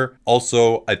entire year.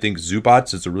 Also, I think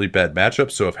Zubats is a really bad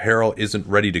matchup. So if Harrell isn't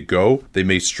ready to go, they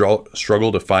may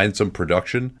struggle to find some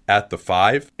production at the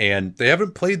 5. And they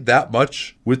haven't played that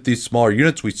much with these smaller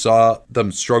units. We saw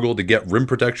them struggle to get rim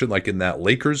protection, like in that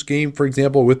Lakers game, for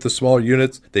example, with the smaller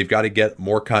units. They've got to get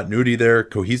more continuity there,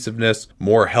 cohesiveness,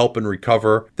 more help and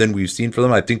recover than we've seen for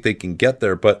them. I think they can get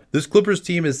there, but this Clippers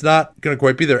team is not going to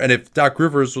quite be there. And if Doc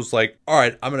Rivers was like, all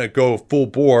right, I'm going to go full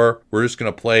bore, we're just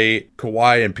going to play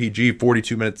Kawhi and PG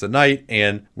 42 minutes a night,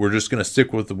 and we're just going to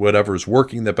stick with whatever's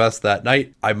working the best that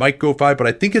night, I might go 5, but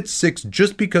I think it's 6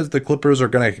 just because the Clippers are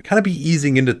going to kind of be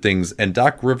easing into things, and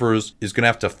Doc Rivers is going to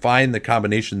have to find the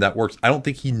combination that works. I don't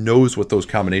think he knows what those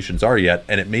combinations are yet,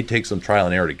 and it may take some trial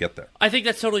and error to get there. I think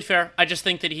that's totally fair. I just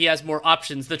think that he has more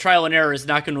options. The trial and error is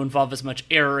not going to involve as much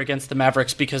error against the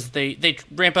Mavericks because they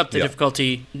ramp up the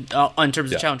difficulty in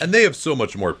terms of challenge. And they have so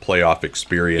much more playoff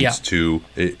experience too,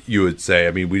 you would say.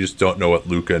 I mean, we just don't know what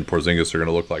Luka and Porzingis are going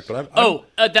to look like. But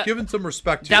I'm giving some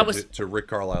respect to Rick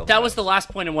Carlisle. That was the last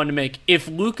point I wanted to make. If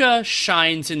Luka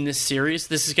shines in this series,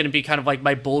 this is going to be kind of like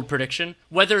my bold prediction.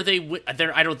 Whether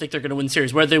I don't think they're going to win the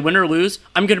series. Whether they win or lose,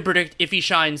 I'm going to predict if he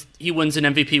shines, he wins an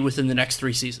MVP within the next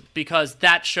 3 seasons because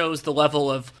that shows the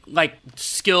level of like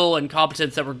skill and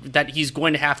competence that he's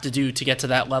going to have to do to get to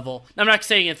that level. I'm not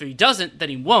saying if he doesn't, then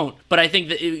he won't, but I think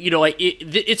that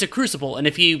it's a crucible, and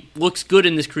if he looks good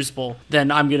in this crucible,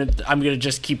 then I'm gonna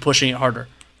just keep pushing it harder.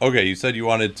 Okay, you said you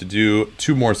wanted to do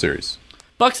 2 more series.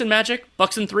 Bucks and Magic,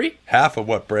 Bucks and 3. Half of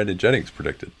what Brandon Jennings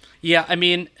predicted. Yeah, I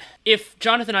mean, if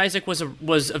Jonathan Isaac was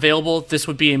available, this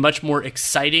would be a much more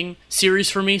exciting series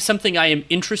for me. Something I am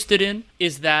interested in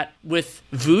is that with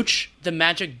Vooch, the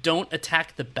Magic don't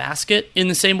attack the basket in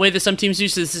the same way that some teams do.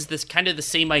 So this is this kind of the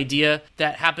same idea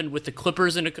that happened with the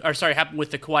Clippers happened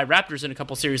with the Kawhi Raptors in a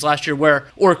couple series last year,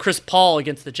 or Chris Paul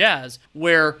against the Jazz,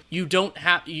 where you don't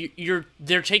have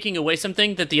they're taking away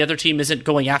something that the other team isn't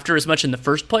going after as much in the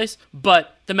first place,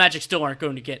 but the Magic still aren't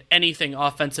going to get anything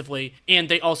offensively, and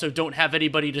they also don't have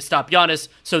anybody to stop Giannis,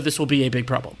 so this will be a big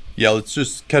problem. Yeah, let's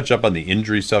just catch up on the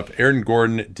injury stuff. Aaron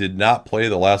Gordon did not play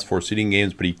the last 4 seeding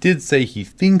games, but he did say he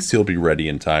thinks he'll be ready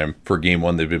in time for game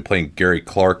 1. They've been playing Gary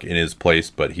Clark in his place,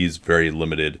 but he's very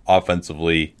limited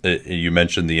offensively. You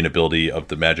mentioned the inability of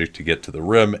the Magic to get to the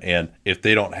rim, and if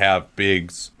they don't have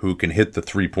bigs who can hit the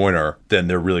 3-pointer, then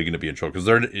they're really going to be in trouble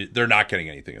because they're not getting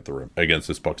anything at the rim against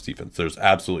this Bucks defense. There's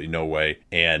absolutely no way.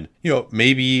 And,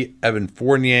 maybe Evan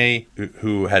Fournier,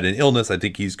 who had an illness, I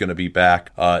think he's going to be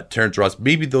back. Terrence Ross,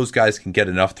 maybe those guys can get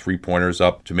enough three-pointers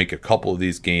up to make a couple of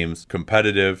these games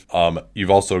competitive.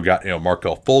 You've also got,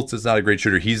 Markelle Fultz is not a great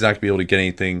shooter. He's not going to be able to get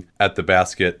anything at the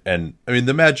basket. And,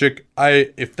 the Magic,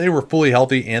 if they were fully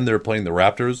healthy and they're playing the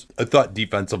Raptors, I thought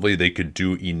defensively they could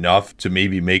do enough to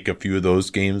maybe make a few of those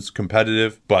games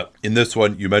competitive. But in this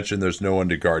one, you mentioned there's no one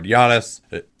to guard Giannis.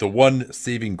 The one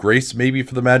saving grace maybe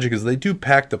for the Magic is they do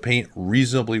pack the paint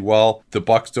reasonably well. The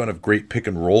Bucks don't have great pick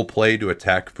and roll play to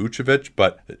attack Vucevic,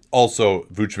 but also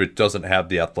Vucevic doesn't have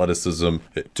the athleticism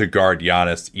to guard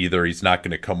Giannis either. He's not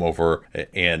going to come over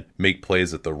and make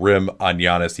plays at the rim on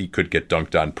Giannis. He could get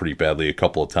dunked on pretty badly a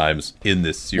couple of times in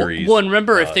this series. Well, and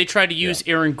remember, if they try to use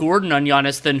Aaron Gordon on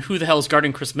Giannis, then who the hell is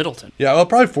guarding Chris Middleton? Yeah, well,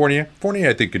 probably Fournier. Fournier,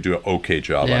 I think, could do an okay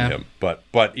job on him.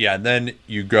 But yeah, and then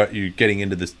you're getting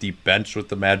into this deep bench with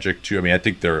the Magic too. I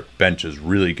think their bench is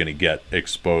really going to get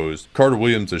exposed. Carter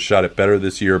Williams has shot it better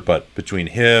this year, but between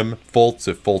him, Fultz,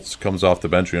 if Fultz comes off the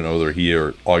bench, we don't know whether he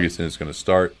or Augustin is going to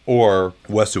start, or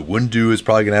Wes Iwundu is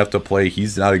probably going to have to play.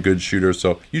 He's not a good shooter,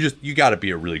 so you got to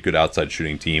be a really good outside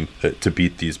shooting team to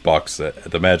beat these Bucks.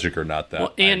 The Magic are not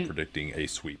that. I'm predicting a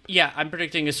sweep. Yeah, I'm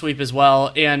predicting a sweep as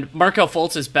well. And Markelle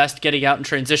Fultz is best getting out in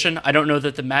transition. I don't know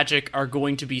that the Magic are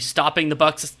going to be stopping the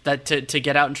Bucks to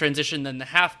get out in transition. Then the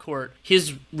half court,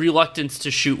 his reluctance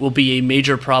to shoot will be a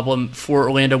major problem for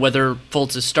Orlando, whether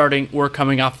Fultz is starting or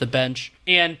coming off the bench.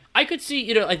 And I could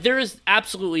see, there is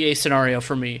absolutely a scenario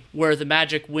for me where the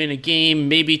Magic win a game,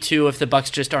 maybe two, if the Bucks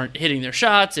just aren't hitting their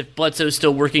shots. If Bledsoe's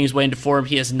still working his way into form,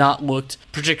 he has not looked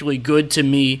particularly good to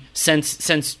me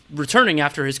since returning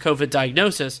after his COVID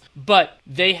diagnosis. But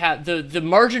they have the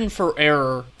margin for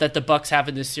error that the Bucks have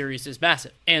in this series is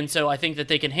massive, and so I think that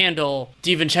they can handle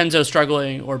DiVincenzo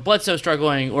struggling or Bledsoe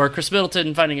struggling or Chris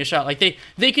Middleton finding a shot. Like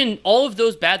they can, all of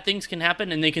those bad things can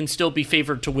happen, and they can still be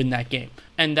favored to win that game.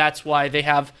 And that's why they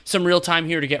have some real time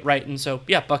here to get right. And so,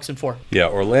 yeah, Bucks in 4. Yeah,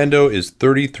 Orlando is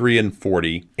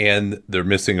 33-40, and they're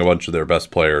missing a bunch of their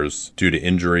best players due to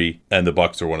injury. And the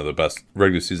Bucks are one of the best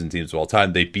regular season teams of all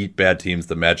time. They beat bad teams.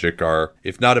 The Magic are,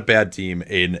 if not a bad team,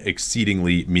 an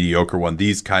exceedingly mediocre one.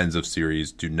 These kinds of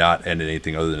series do not end in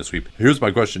anything other than a sweep. Here's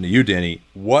my question to you, Danny.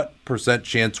 What percent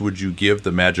chance would you give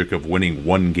the Magic of winning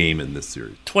one game in this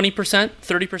series? 20%?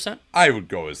 30%? I would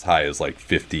go as high as like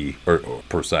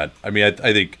 50%.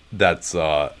 I think that's,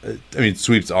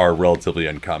 sweeps are relatively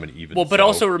uncommon even. Well, but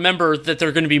also remember that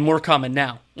they're going to be more common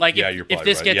now. Like you're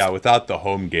probably right. Yeah, without the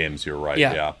home games, you're right.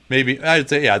 Yeah. Maybe I'd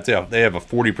say they have a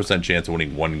 40% chance of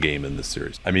winning one game in this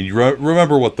series. You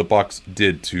remember what the Bucks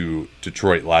did to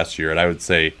Detroit last year, and I would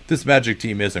say this Magic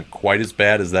team isn't quite as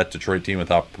bad as that Detroit team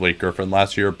without Blake Griffin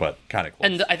last year, but kind of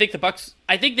close. And I think the Bucks,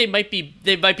 they might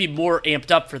be more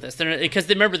amped up for this because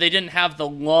remember they didn't have the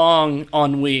long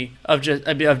ennui of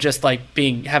just like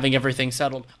having everything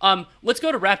settled. Let's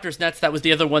go to Raptors Nets. That was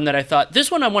the other one that I thought. This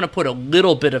one I want to put a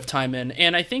little bit of time in,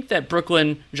 and I think that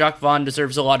Brooklyn, Jacques Vaughn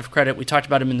deserves a lot of credit. We talked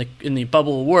about him in the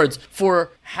Bubble Awards for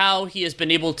how he has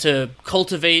been able to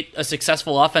cultivate a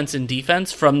successful offense and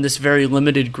defense from this very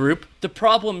limited group. The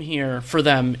problem here for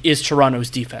them is Toronto's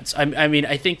defense.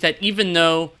 I think that even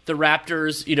though the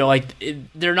Raptors,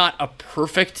 they're not a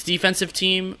perfect defensive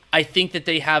team, I think that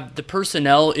they have the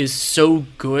personnel is so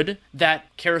good that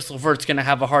Karis LeVert's going to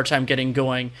have a hard time getting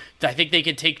going. I think they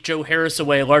could take Joe Harris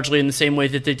away largely in the same way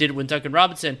that they did with Duncan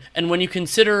Robinson. And when you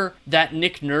consider that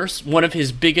Nick Nurse, one of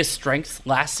his biggest strengths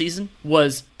last season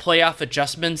was playoff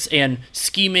adjustments and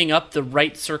scheming up the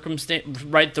right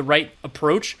the right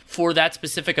approach for that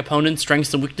specific opponent's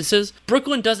strengths and weaknesses,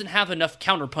 Brooklyn doesn't have enough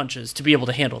counterpunches to be able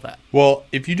to handle that. Well,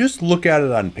 if you just look at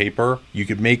it on paper, you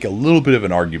could make a little bit of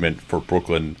an argument for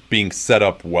Brooklyn being set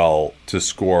up well to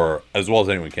score as well as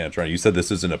anyone can. Toronto, you said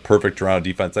this isn't a perfect Toronto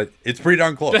defense. It's pretty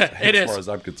darn close as far as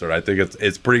I'm concerned. I think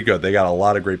it's pretty good. They got a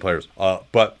lot of great players.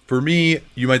 But for me,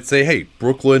 you might say, hey,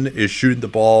 Brooklyn is shooting the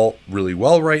ball really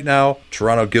well right now.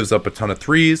 Toronto gives up a ton of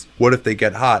threes. What if they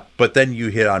get hot? But then you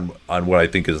hit on what I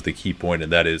think is the key point,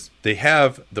 and that is they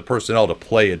have the personnel to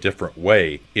play a different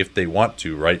way if they want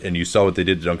to, right? And you saw what they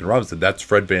did to Duncan Robinson. That's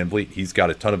Fred VanVleet. He's got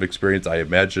a ton of experience. I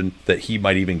imagine that he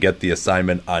might even get the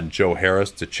assignment on Joe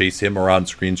Harris to chase him around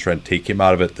screens, try and take him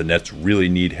out of it. The Nets really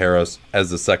need Harris as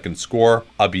the second scorer.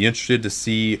 I'll be interested to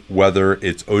see whether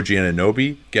it's OG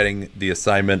Anunoby getting the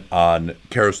assignment on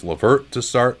Karis LeVert to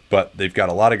start, but they've got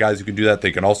a lot of guys who can do that.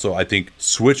 They can also, I think,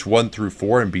 switch 1 through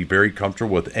 4 and be very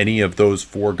comfortable with any of those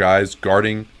 4 guys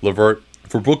guarding LeVert.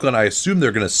 For Brooklyn, I assume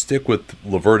they're going to stick with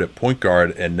LeVert at point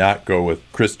guard and not go with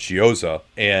Chris Chiozza.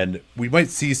 And we might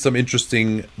see some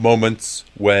interesting moments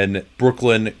when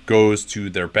Brooklyn goes to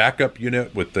their backup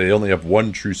unit with they only have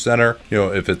one true center.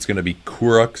 If it's going to be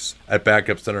Kurux at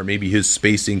backup center, maybe his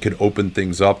spacing can open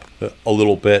things up a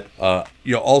little bit.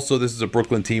 Also, this is a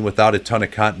Brooklyn team without a ton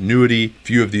of continuity.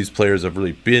 Few of these players have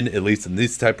really been, at least in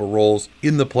these type of roles,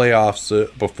 in the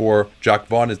playoffs before. Jacques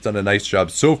Vaughn has done a nice job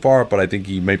so far, but I think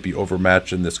he might be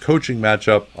overmatched in this coaching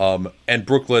matchup. And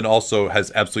Brooklyn also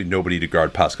has absolutely nobody to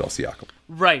guard Pascal Siakam.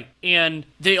 Right. And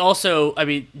they also,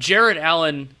 Jared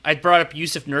Allen, I brought up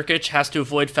Yusuf Nurkic has to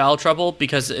avoid foul trouble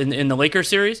because in the Lakers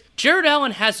series, Jared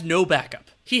Allen has no backup.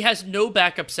 He has no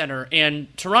backup center,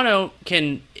 and Toronto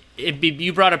can...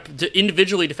 you brought up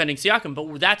individually defending Siakam,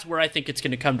 but that's where I think it's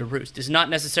going to come to roost. It's not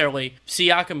necessarily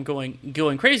Siakam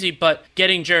going crazy, but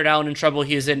getting Jared Allen in trouble.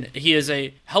 He is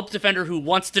a help defender who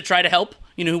wants to try to help,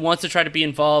 who wants to try to be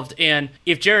involved. And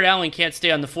if Jared Allen can't stay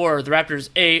on the floor, the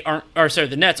Raptors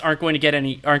the Nets aren't going to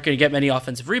get many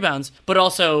offensive rebounds, but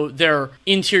also their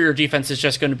interior defense is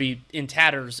just going to be in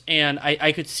tatters. And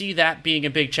I could see that being a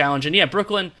big challenge. And yeah,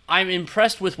 Brooklyn, I'm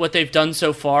impressed with what they've done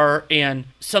so far. And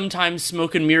sometimes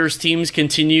smoke and mirrors teams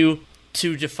continue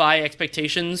to defy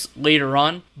expectations later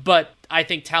on, but I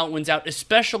think talent wins out,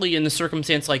 especially in the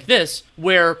circumstance like this,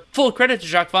 where full credit to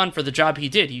Jacques Vaughn for the job he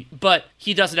did, but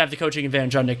he doesn't have the coaching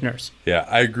advantage on Nick Nurse. Yeah,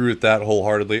 I agree with that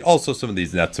wholeheartedly. Also, some of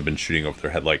these Nets have been shooting over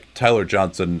their head. Like Tyler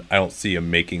Johnson, I don't see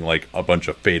him making like a bunch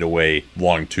of fadeaway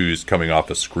long twos coming off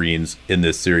of screens in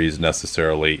this series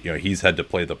necessarily. He's had to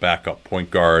play the backup point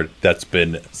guard. That's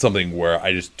been something where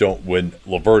I just don't, when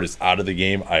LeVert is out of the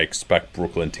game, I expect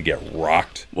Brooklyn to get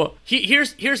rocked. Well,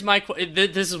 here's my,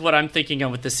 this is what I'm thinking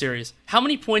of with this series. How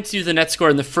many points do the Nets score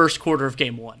in the first quarter of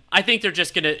game one? I think they're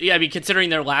just going to, considering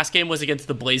their last game was against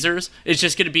the Blazers, it's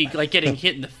just going to be like getting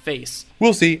hit in the face.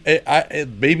 We'll see.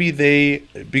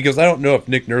 Because I don't know if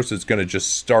Nick Nurse is going to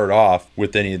just start off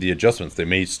with any of the adjustments. They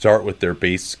may start with their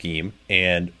base scheme,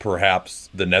 and perhaps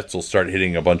the Nets will start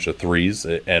hitting a bunch of threes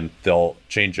and they'll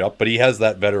change up. But he has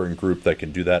that veteran group that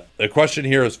can do that. The question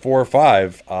here is 4 or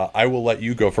 5. I will let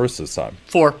you go first this time.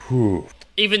 4. Whew.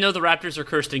 Even though the Raptors are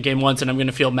cursed in game 1, and I'm going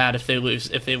to feel mad if they lose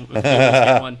game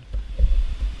 1.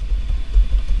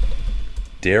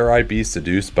 Dare I be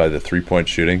seduced by the 3-point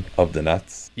shooting of the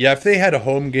Nets? Yeah, if they had a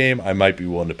home game, I might be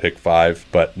willing to pick 5.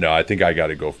 But no, I think I got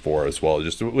to go 4 as well.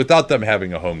 Just without them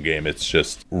having a home game, it's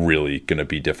just really going to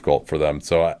be difficult for them.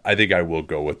 So I think I will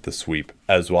go with the sweep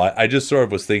as well. I just sort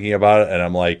of was thinking about it, and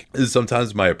I'm like,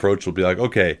 sometimes my approach will be like,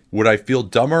 okay, would I feel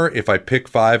dumber if I pick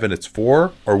 5 and it's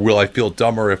 4? Or will I feel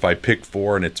dumber if I pick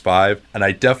 4 and it's 5? And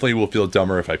I definitely will feel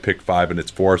dumber if I pick 5 and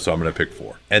it's 4, so I'm going to pick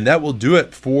 4. And that will do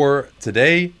it for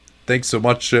today. Thanks so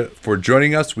much for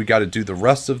joining us. We got to do the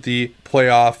rest of the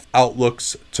playoff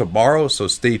outlooks tomorrow, so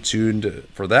stay tuned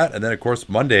for that. And then, of course,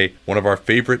 Monday, one of our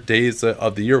favorite days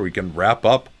of the year, we can wrap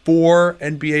up 4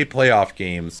 NBA playoff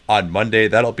games on Monday.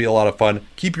 That'll be a lot of fun.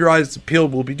 Keep your eyes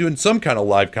peeled. We'll be doing some kind of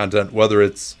live content, whether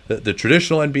it's the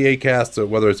traditional NBA cast or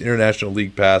whether it's International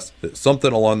League Pass,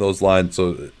 something along those lines.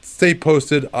 So stay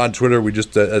posted on Twitter. We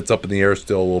just, it's up in the air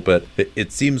still a little bit,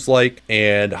 it seems like.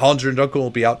 And Hollinger and Duncan will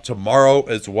be out tomorrow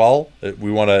as well.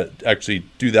 We want to actually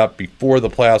do that before the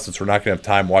playoffs, since we're not going to have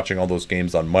time watching all those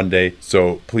games on Monday.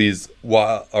 So please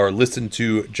listen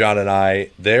to John and I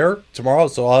there tomorrow.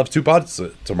 So I'll have 2 pods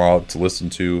tomorrow to listen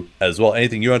to as well.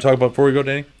 Anything you want to talk about before we go,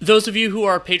 Danny? Those of you who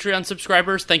are Patreon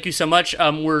subscribers, thank you so much.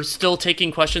 We're still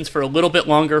taking questions for a little bit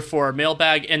longer for our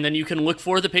mailbag, and then you can look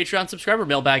for the Patreon subscriber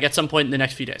mailbag at some point in the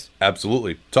next few days.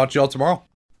 Absolutely. Talk to you all tomorrow.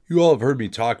 You all have heard me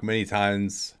talk many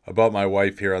times about my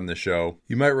wife here on the show.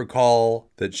 You might recall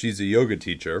that she's a yoga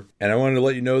teacher, and I wanted to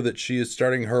let you know that she is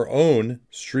starting her own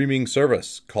streaming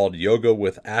service called Yoga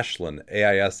with Ashlyn,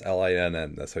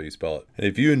 Aislinn. That's how you spell it. And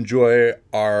if you enjoy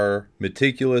our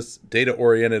meticulous,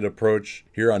 data-oriented approach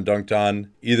here on Dunked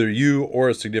On, either you or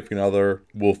a significant other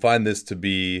will find this to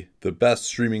be the best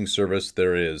streaming service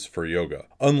there is for yoga.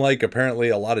 Unlike apparently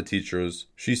a lot of teachers,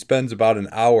 she spends about an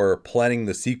hour planning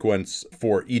the sequence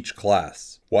for each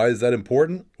class. Why is that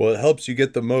important? Well, it helps you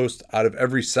get the most out of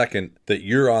every second that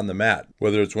you're on the mat,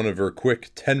 whether it's one of her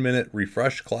quick 10-minute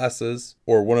refresh classes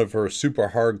or one of her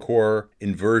super hardcore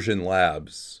inversion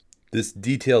labs. This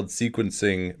detailed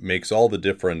sequencing makes all the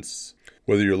difference.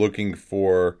 Whether you're looking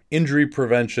for injury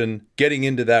prevention, getting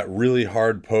into that really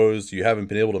hard pose you haven't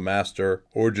been able to master,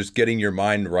 or just getting your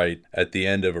mind right at the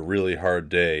end of a really hard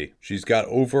day. She's got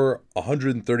over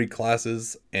 130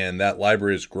 classes, and that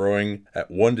library is growing at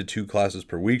 1 to 2 classes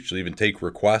per week. She'll even take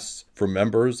requests from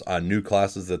members on new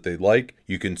classes that they like.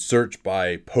 You can search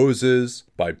by poses,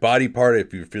 by body part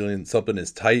if you're feeling something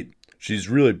is tight. She's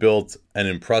really built an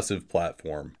impressive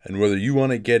platform. And whether you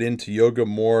want to get into yoga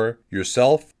more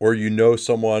yourself or you know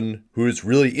someone who is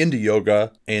really into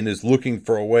yoga and is looking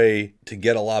for a way to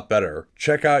get a lot better,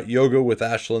 check out Yoga with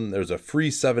Ashlyn. There's a free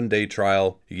 7-day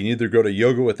trial. You can either go to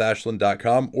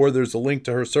yogawithashlyn.com or there's a link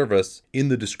to her service in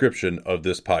the description of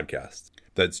this podcast.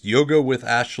 That's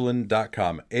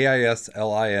yogawithashlyn.com,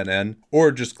 AISLINN,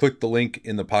 or just click the link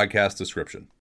in the podcast description.